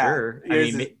for sure.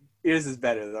 Yours is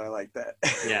better, though. I like that.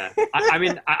 Yeah. I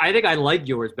mean, I think I like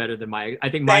yours better than mine. I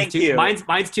think Thank you.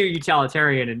 mine's too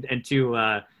utilitarian and too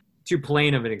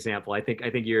plain of an example. I think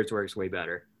yours works way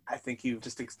better. I think you've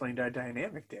just explained our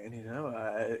dynamic, Dan.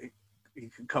 You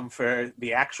can come for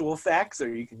the actual facts,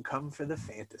 or you can come for the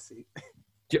fantasy.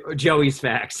 Joey's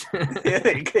facts.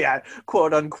 Yeah,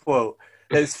 quote unquote.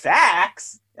 There's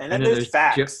facts, and then there's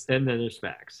facts. And then there's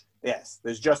facts. Yes,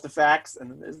 there's just the facts, and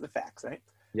then there's the facts, right?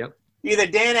 Yep. You're either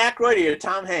Dan Aykroyd or you're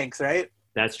Tom Hanks, right?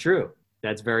 That's true.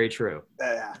 That's very true.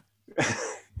 Yeah.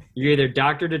 You're either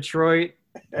Dr. Detroit,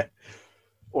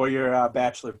 or your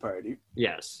Bachelor Party.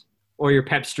 yes, or your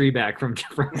Pep Streebek from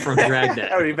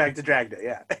Dragnet. Or you're back to Dragnet,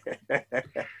 yeah.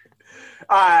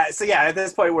 So yeah, at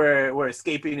this point we're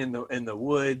escaping in the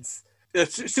woods.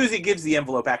 Susie gives the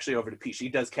envelope actually over to Pete. She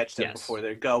does catch them before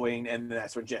they're going, and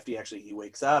that's when Jeffy he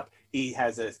wakes up. He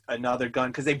has another gun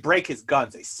because they break his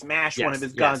guns. They smash one of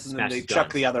his guns, and then they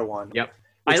chuck the other one. Yep.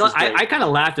 I kind of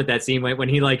laughed at that scene when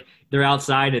he they're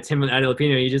outside. It's him and Ida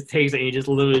Lupino. He just takes it and he just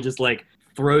literally just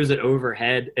throws it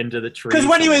overhead into the tree. Because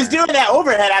when he was doing that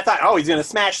overhead, I thought, oh, he's gonna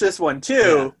smash this one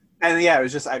too. Yeah. And yeah, it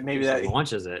was just maybe that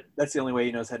launches it. That's the only way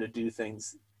he knows how to do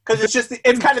things. Because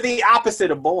it's kind of the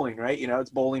opposite of bowling, right? It's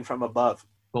bowling from above.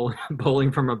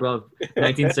 Bowling from above,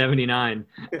 1979.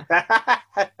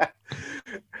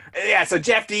 Yeah, so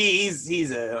Jeffy,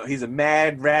 he's a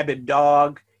mad rabid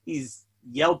dog. He's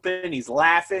yelping, he's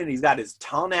laughing, he's got his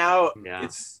tongue out. Yeah.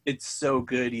 It's so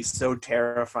good. He's so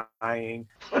terrifying.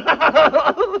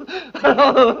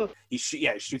 He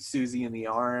shoots Susie in the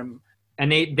arm.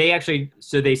 And they actually,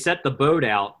 so they set the boat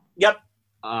out. Yep.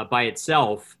 By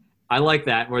itself. I like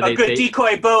that where A good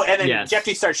decoy boat, and then Yes.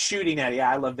 Jeffy starts shooting at it. Yeah,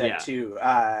 I love that Yeah. too.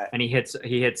 and he hits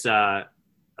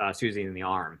Susie in the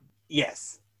arm.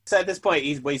 Yes. So at this point,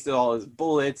 he's wasted all his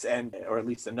bullets, or at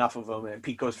least enough of them, and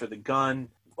Pete goes for the gun.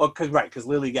 Well, because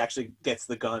Lily actually gets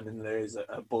the gun, and there's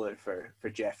a bullet for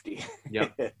Jeffy.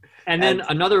 Yep. And then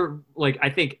another, like, I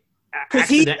think Because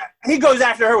he goes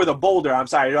after her with a boulder. I'm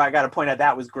sorry, I got to point out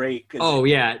that was great. Oh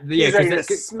yeah, he's ready to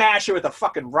smash her with a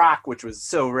fucking rock, which was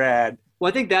so rad. Well,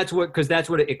 I think that's what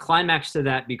it climaxed to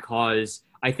that, because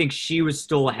I think she was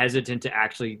still hesitant to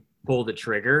actually pull the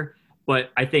trigger.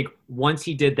 But I think once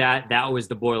he did that, that was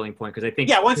the boiling point. Because I think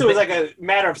once it was like a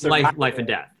matter of survival. life and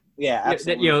death. Yeah,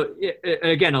 absolutely. You know,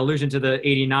 again, allusion to the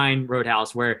 '89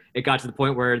 Roadhouse, where it got to the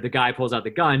point where the guy pulls out the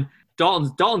gun.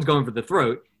 Dalton's going for the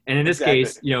throat, and in this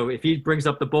case, you know, if he brings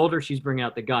up the boulder, she's bringing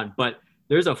out the gun. But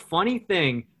there's a funny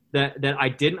thing that I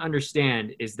didn't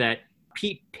understand, is that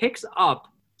Pete picks up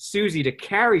Susie to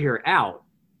carry her out,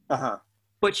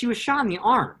 but she was shot in the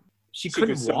arm. She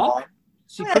couldn't walk.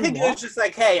 I think it was just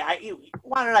like, hey,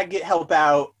 why don't I help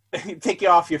out? Take you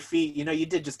off your feet. You know, you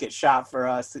did just get shot for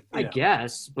us. I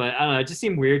guess, but I don't know. It just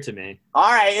seemed weird to me.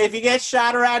 All right, if you get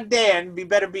shot around Dan, you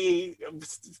better be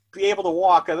able to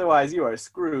walk. Otherwise, you are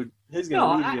screwed. He's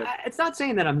gonna leave you. It's not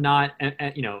saying that I'm not,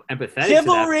 empathetic.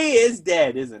 Chivalry is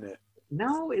dead, isn't it?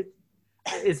 No,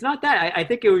 it's not that. I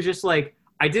think it was just like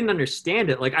I didn't understand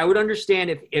it. Like I would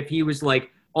understand if he was like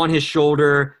on his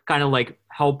shoulder, kind of like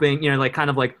helping,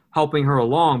 helping her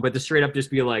along, but to straight up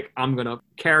just be like, I'm going to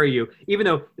carry you, even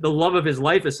though the love of his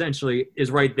life essentially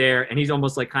is right there. And he's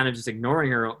almost like kind of just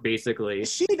ignoring her basically.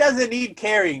 She doesn't need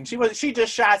carrying. She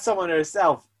just shot someone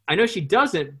herself. I know she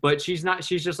doesn't, but she's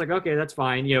just like, okay, that's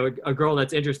fine. You know, a girl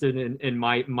that's interested in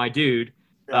my dude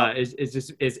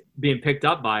is being picked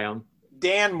up by him.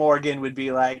 Dan Morgan would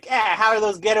be like, how are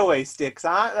those getaway sticks,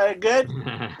 huh? Are they good?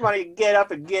 Want to get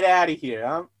up and get out of here,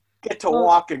 huh? Get to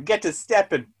walking, get to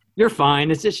stepping. You're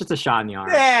fine. It's just a shot in the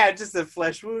arm. Yeah, just a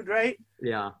flesh wound, right?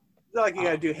 Yeah. It's not like you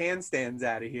got to do handstands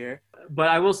out of here. But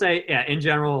I will say, yeah, in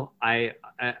general, I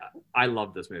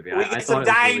love this movie. We get some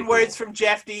dying words from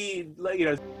Jeffy. You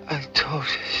know, I told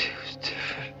you she was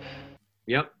different.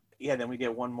 Yep. Yeah, then we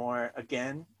get one more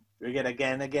again. We get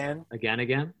again. Again.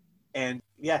 And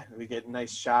yeah, we get a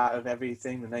nice shot of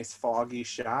everything, a nice foggy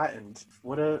shot, and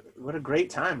what a great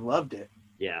time. Loved it.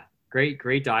 Yeah.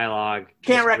 Great dialogue.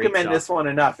 Can't recommend this one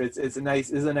enough. It's a nice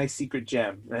secret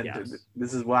gem. And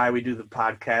this is why we do the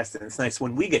podcast, and it's nice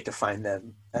when we get to find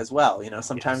them as well. You know,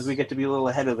 sometimes we get to be a little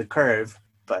ahead of the curve,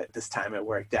 but this time it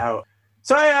worked out.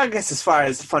 So I guess as far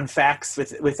as fun facts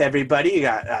with everybody, you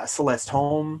got Celeste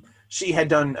Holm. She had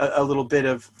done a little bit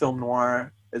of film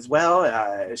noir as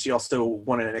well. She also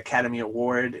won an Academy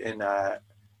Award in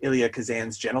Elia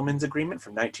Kazan's Gentleman's Agreement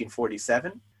from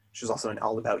 1947. She was also in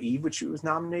All About Eve, which she was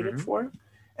nominated for,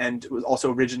 and was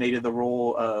also originated the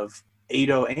role of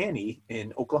Ado Annie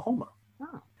in Oklahoma.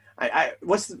 Oh.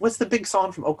 What's the big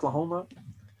song from Oklahoma?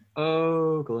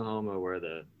 Oklahoma, where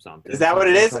the something. Is that what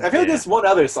it is? I feel like there's one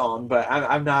other song, but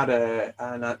I'm not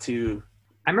too.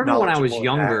 I remember when I was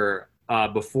younger.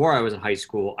 Before I was in high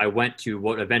school, I went to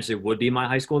what eventually would be my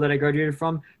high school that I graduated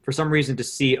from, for some reason, to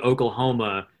see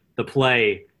Oklahoma, the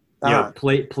play,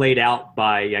 played out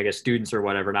by, I guess, students or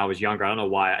whatever, and I was younger. I don't know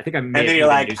why. I think I may. And then you're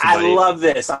like, I love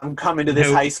this. I'm coming to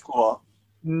this high school.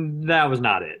 That was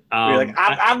not it. You're like,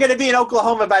 I'm going to be in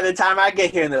Oklahoma by the time I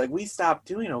get here. And they're like, we stopped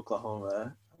doing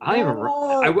Oklahoma. I don't even.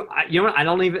 You know what?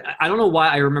 I don't know why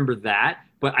I remember that,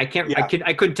 but I can't. Yeah.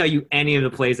 I couldn't tell you any of the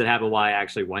plays that happened while I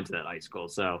actually went to that high school.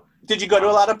 So. Did you go to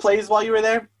a lot of plays while you were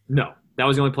there? No, that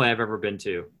was the only play I've ever been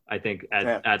to. I think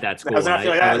at that school. I was not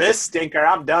like, this stinker.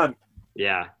 I'm done.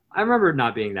 Yeah, I remember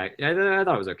not being that. I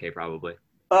thought it was okay, probably.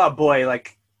 Oh boy,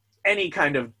 like any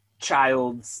kind of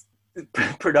child's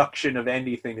production of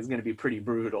anything is going to be pretty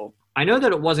brutal. I know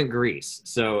that it wasn't Grease,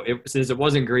 so since it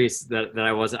wasn't Grease, that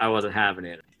I wasn't having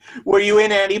it. Were you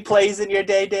in any plays in your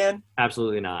day, Dan?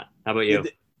 Absolutely not. How about you?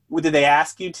 Did they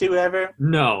ask you to ever?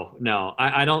 No.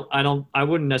 I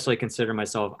wouldn't necessarily consider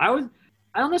myself. I don't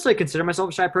necessarily consider myself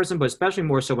a shy person, but especially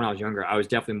more so when I was younger, I was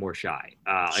definitely more shy.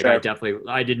 Sure.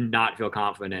 I did not feel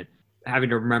confident having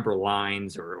to remember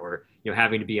lines or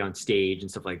having to be on stage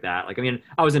and stuff like that. Like, I mean,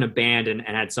 I was in a band and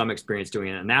had some experience doing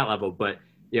it on that level, but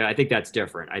yeah, I think that's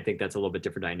different. I think that's a little bit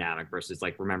different dynamic versus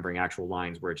like remembering actual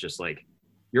lines where it's just like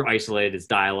you're isolated, it's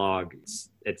dialogue,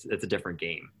 it's a different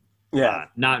game. Yeah.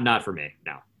 Not for me,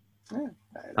 no. Yeah.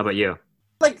 How about you?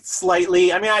 Like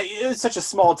slightly. I mean, it was such a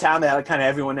small town that kind of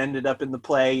everyone ended up in the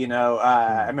play. You know,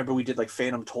 I remember we did like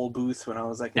Phantom Toll Booth when I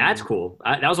was like, That's cool.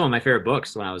 That was one of my favorite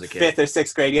books when I was a kid. 5th or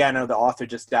 6th grade. Yeah, I know the author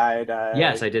just died.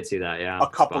 Yes, I did see that. Yeah, a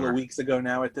couple of weeks ago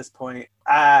now. At this point,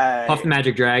 Puff the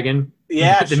Magic Dragon.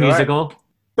 Yeah, the sure. musical.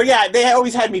 But yeah, they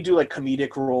always had me do like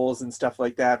comedic roles and stuff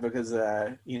like that because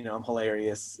you know, I'm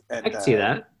hilarious. And, I could see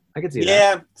that. I could see that.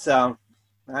 Yeah, so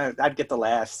I'd get the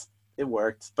laughs. It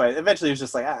worked, but eventually it was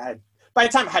just like by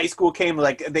the time high school came,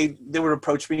 like they would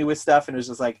approach me with stuff, and it was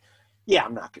just like, yeah,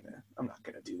 I'm not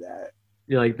gonna do that.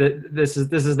 You're like, this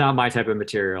is not my type of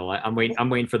material. I'm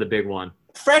waiting for the big one.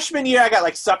 Freshman year, I got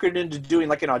like suckered into doing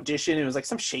like an audition. It was like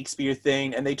some Shakespeare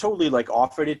thing, and they totally like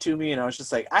offered it to me, and I was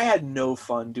just like, I had no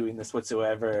fun doing this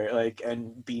whatsoever. Like,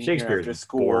 and being here after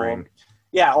school, boring.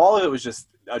 Yeah, all of it was just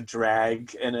a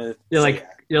drag and You're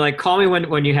like, call me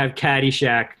when you have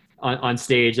Caddyshack on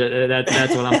stage.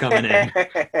 That's when I'm coming in.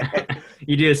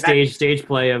 You do a stage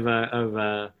play of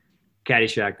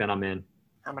Caddyshack, then I'm in.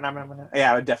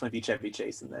 Yeah, I would definitely be Chevy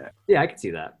Chase in that. Yeah, I could see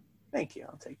that. Thank you.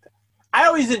 I'll take that. I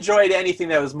always enjoyed anything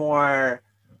that was more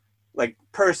like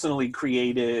personally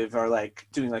creative or like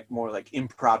doing like more like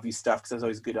improv-y stuff because I was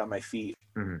always good on my feet.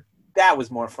 Mm-hmm. That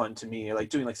was more fun to me. Or like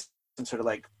doing like some sort of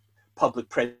like public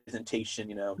presentation,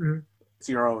 you know. Mm-hmm. It's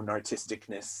your own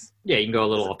artisticness. Yeah, you can go a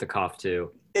little off the cuff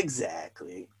too.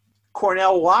 Exactly.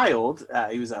 Cornel Wilde,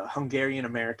 he was a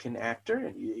Hungarian-American actor,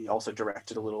 and he also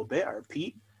directed a little bit, or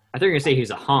Pete. I thought you were going to say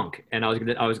he's a hunk, and I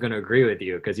was going to agree with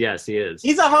you, because yes, he is.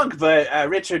 He's a hunk, but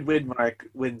Richard Widmark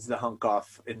wins the hunk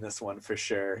off in this one for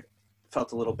sure.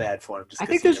 Felt a little bad for him. I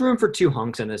think there's room for 2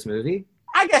 hunks in this movie.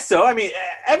 I guess so. I mean,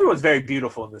 everyone's very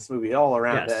beautiful in this movie, all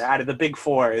around. Yes. Out of the big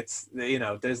 4, it's, you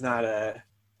know, there's not a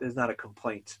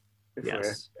complaint.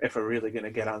 If we're really going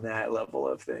to get on that level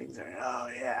of things. Oh,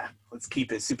 yeah, let's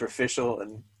keep it superficial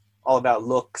and all about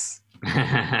looks.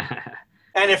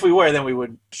 And if we were, then we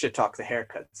would shit talk the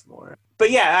haircuts more.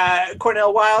 But yeah,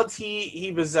 Cornel Wilde,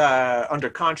 he was under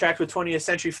contract with 20th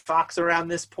Century Fox around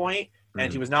this point,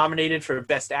 and he was nominated for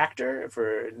Best Actor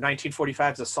for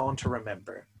 1945's A Song to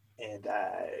Remember. And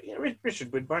you know, Richard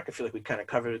Widmark, I feel like we kind of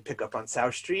covered Pick Up on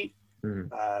South Street.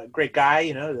 Great guy,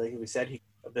 you know, like we said,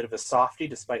 a bit of a softie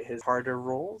despite his harder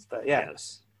roles. But yeah.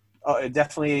 Yes. Oh,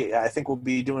 definitely. I think we'll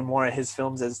be doing more of his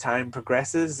films as time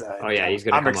progresses. He's going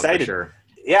to come excited. up for sure.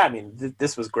 Yeah, I mean,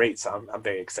 this was great, so I'm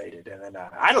very excited. And then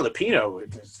Ida Lupino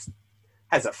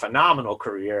has a phenomenal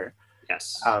career.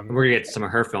 Yes, we're gonna get some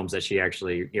of her films that she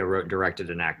actually wrote, directed,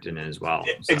 and acted in as well.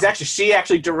 So. Exactly, she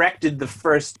actually directed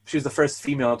She was the first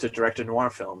female to direct a noir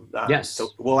film. Yes, so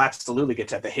we'll absolutely get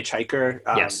to The Hitchhiker.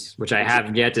 Yes, which I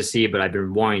haven't yet to see, but I've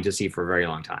been wanting to see for a very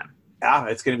long time. Yeah,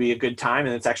 it's going to be a good time,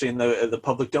 and it's actually in the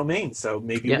public domain. So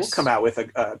maybe we'll come out with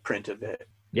a print of it.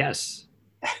 Yes.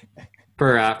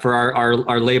 For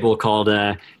our label called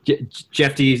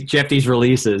Jeffy's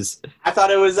Releases. I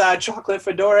thought it was Chocolate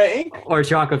Fedora Inc. Or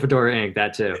Chocolate Fedora Inc.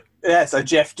 That too. Yes, a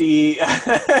Jeff D.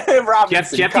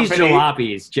 Robinson Jeffy's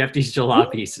Jalapees. Jeffy's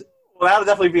Jalapees. Well, that'll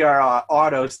definitely be our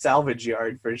auto salvage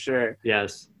yard for sure.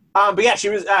 Yes. But yeah, she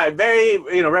was very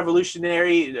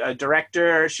revolutionary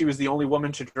director. She was the only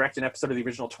woman to direct an episode of the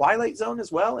original Twilight Zone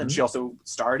as well, and she also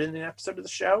starred in an episode of the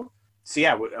show. So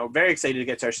yeah, we're very excited to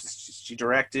get to her. She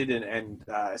directed and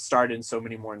starred in so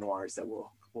many more noirs that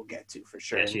we'll get to for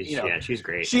sure. Yeah, she's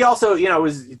great. She also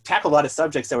was tackled a lot of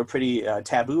subjects that were pretty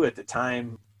taboo at the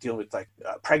time, dealing with like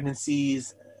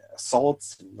pregnancies,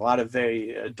 assaults, and a lot of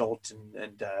very adult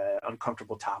and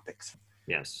uncomfortable topics.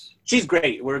 Yes, she's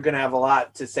great. We're gonna have a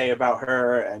lot to say about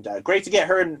her, and great to get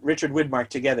her and Richard Widmark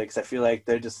together because I feel like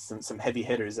they're just some heavy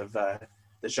hitters of the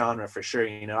genre for sure.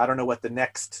 I don't know what the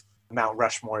next Mount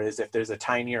Rushmore is, if there's a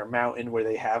tinier mountain where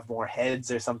they have more heads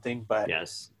or something, but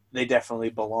yes, they definitely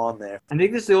belong there. I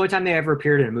think this is the only time they ever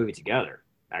appeared in a movie together.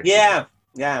 Actually.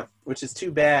 Yeah, which is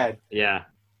too bad. Yeah.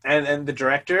 And the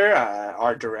director,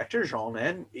 our director, Jean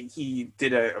Nen, he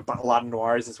did a lot of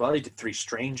noirs as well. He did 3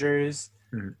 Strangers,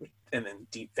 and then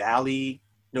Deep Valley,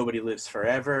 Nobody Lives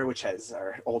Forever, which has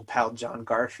our old pal John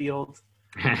Garfield.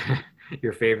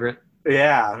 Your favorite?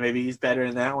 Yeah, maybe he's better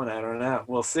in that one. I don't know.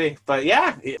 We'll see. But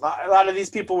yeah, a lot of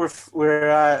these people were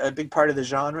a big part of the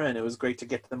genre, and it was great to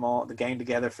get the gang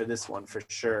together for this one for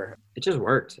sure. It just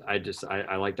worked.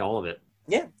 I liked all of it.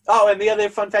 Yeah. Oh, and the other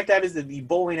fun fact I have is that the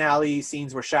bowling alley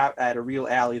scenes were shot at a real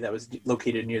alley that was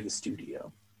located near the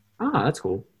studio. Ah, that's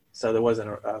cool. So there wasn't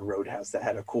a roadhouse that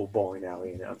had a cool bowling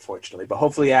alley, unfortunately. But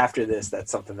hopefully after this,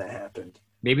 that's something that happened.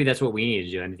 Maybe that's what we need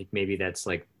to do. I think maybe that's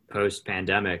like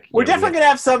post-pandemic. We're definitely going to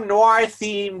have some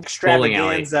noir-themed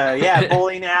extravaganza. Yeah,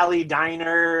 bowling alley,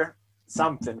 diner,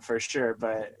 something for sure.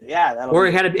 But yeah,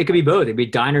 it could be both. It'd be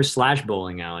diner /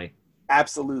 bowling alley.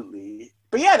 Absolutely.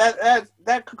 But yeah,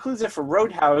 that concludes it for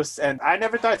Roadhouse. And I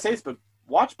never thought I'd say this, but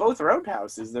watch both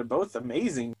Roadhouses. They're both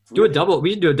amazing. We should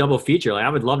do a double feature. Like I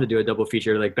would love to do a double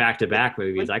feature, like back to back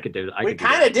movies. We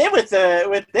kind of did with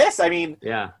this. I mean,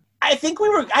 yeah. I think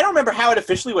I don't remember how it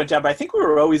officially went down, but I think we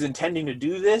were always intending to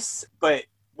do this. But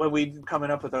when we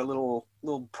coming up with our little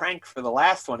prank for the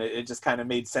last one, it just kind of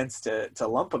made sense to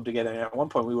lump them together. And at one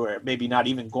point we were maybe not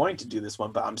even going to do this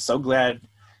one, but I'm so glad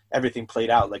everything played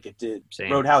out like it did.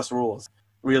 Same. Roadhouse rules.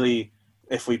 Really,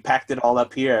 if we packed it all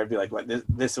up here, I'd be like,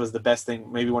 this was the best thing,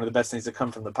 maybe one of the best things to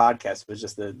come from the podcast was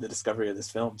just the discovery of this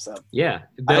film. So yeah,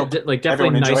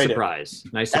 definitely nice surprise.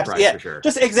 Nice surprise for sure.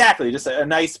 Just a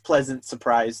nice, pleasant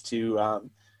surprise to, I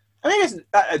guess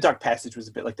Dark Passage was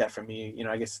a bit like that for me. You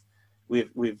know, I guess I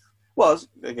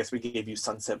guess we gave you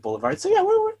Sunset Boulevard. So yeah,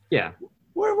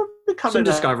 we're becoming some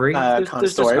Discovery.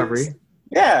 There's Discovery.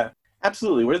 Yeah,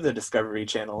 absolutely. We're the Discovery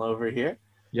Channel over here.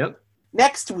 Yep.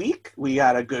 Next week, we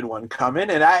got a good one coming.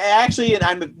 And I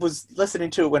was listening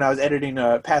to it when I was editing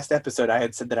a past episode. I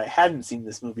had said that I hadn't seen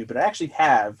this movie, but I actually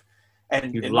have.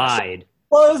 And you lied.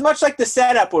 Well, it was much like the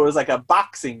setup where it was like a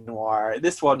boxing noir.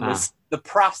 This one was the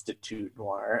prostitute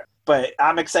noir. But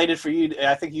I'm excited for you.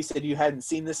 I think you said you hadn't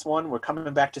seen this one. We're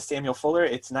coming back to Samuel Fuller.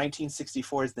 It's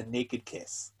 1964's The Naked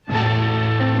Kiss.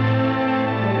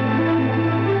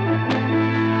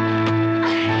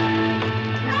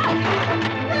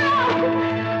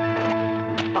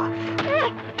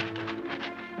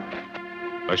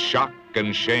 The shock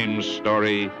and shame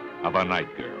story of a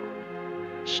night girl.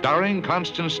 Starring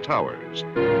Constance Towers.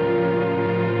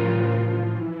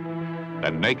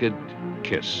 The Naked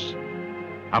Kiss.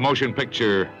 A motion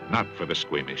picture not for the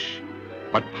squeamish,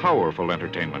 but powerful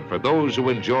entertainment for those who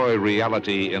enjoy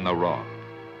reality in the raw.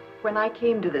 When I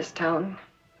came to this town,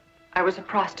 I was a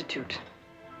prostitute.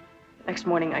 Next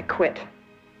morning, I quit.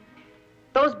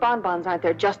 Those bonbons aren't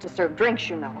there just to serve drinks,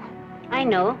 you know. I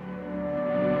know.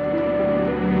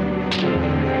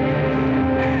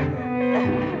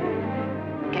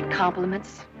 Get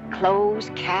compliments,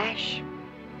 clothes, cash.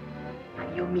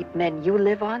 You'll meet men you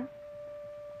live on,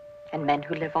 and men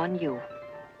who live on you.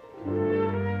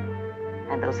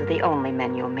 And those are the only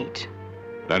men you'll meet.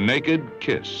 The Naked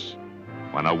Kiss.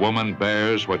 When a woman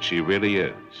bears what she really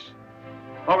is.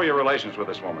 What were your relations with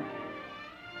this woman?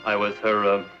 I was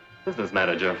her business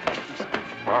manager.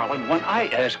 Darling, when I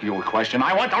ask you a question,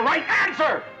 I want the right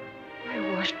answer! I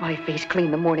washed my face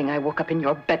clean the morning I woke up in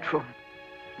your bedroom.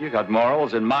 You got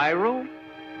morals in my room?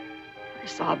 I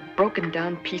saw a broken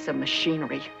down piece of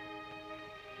machinery.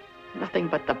 Nothing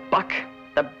but the buck,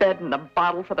 the bed, and the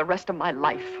bottle for the rest of my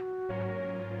life.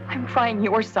 I'm trying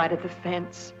your side of the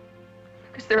fence.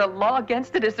 Is there a law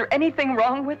against it? Is there anything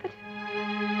wrong with it?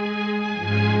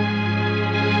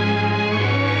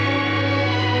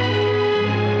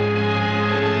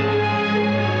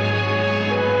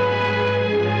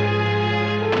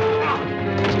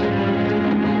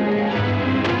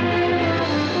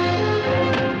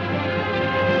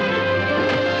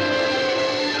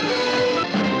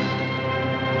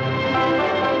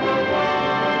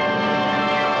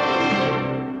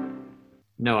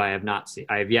 No, I have not seen.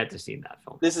 I have yet to see that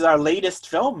film. This is our latest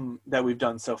film that we've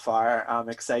done so far. I'm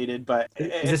excited, but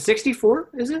is it 64?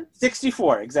 Is it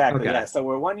 64? Exactly. Okay. Yeah. So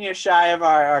we're 1 year shy of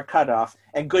our cutoff.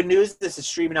 And good news, this is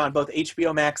streaming on both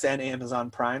HBO Max and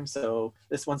Amazon Prime. So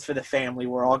this one's for the family.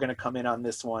 We're all going to come in on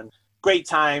this one. Great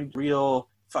time, real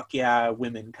fuck yeah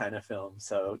women kind of film.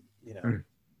 So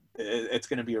it's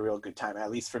going to be a real good time.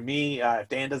 At least for me. If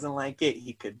Dan doesn't like it,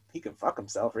 he could fuck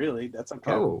himself. Really, that's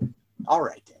okay. Oh, all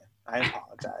right, Dan. I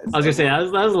apologize. I was gonna say that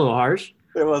was a little harsh.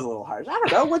 It was a little harsh. I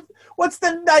don't know. What's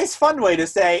the nice, fun way to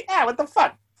say, what the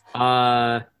fuck?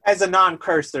 As a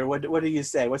non-cursor, what do you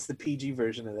say? What's the PG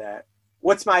version of that?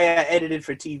 What's my edited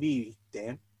for TV,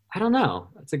 Dan? I don't know.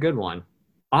 That's a good one.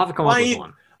 I'll have to come up with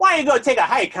one. Why don't you go take a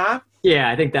hike, huh? Yeah,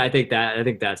 I think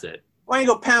that's it. Why don't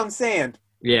you go pound sand?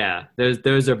 Yeah,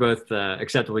 those are both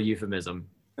acceptable euphemism.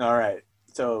 All right,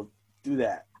 so do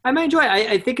that. I might enjoy it.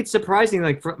 I think it's surprising,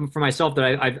 like for myself,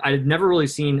 that I've never really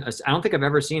seen. I don't think I've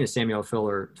ever seen a Samuel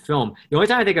Fuller film. The only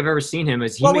time I think I've ever seen him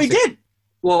is we did.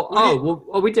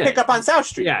 We did. Pick Up on South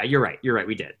Street. Yeah, you're right.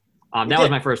 We did. That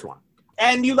was my first one.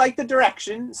 And you like the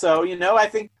direction, so I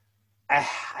think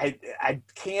I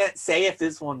can't say if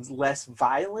this one's less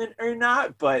violent or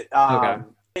not, but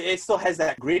it still has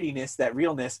that grittiness, that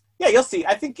realness. Yeah, you'll see.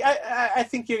 I think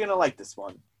you're gonna like this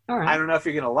one. All right. I don't know if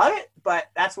you're going to love it, but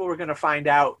that's what we're going to find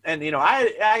out. And,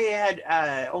 I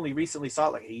had only recently saw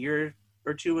it like a year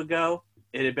or two ago.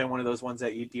 It had been one of those ones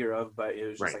that you'd hear of, but it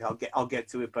was just like, I'll get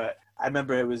to it. But I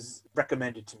remember it was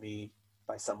recommended to me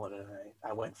by someone, and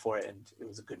I went for it, and it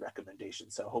was a good recommendation.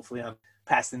 So hopefully I'm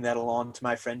passing that along to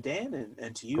my friend Dan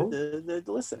and to you, Cool. the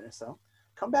listener. So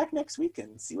come back next week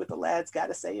and see what the lads got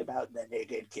to say about The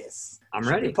Naked Kiss. I'm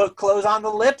Should ready. we put clothes on the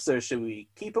lips, or should we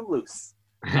keep them loose?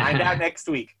 Find out next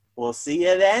week. We'll see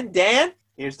you then. Dan,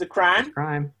 here's the crime.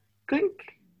 Crime. Clink.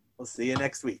 We'll see you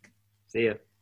next week. See ya.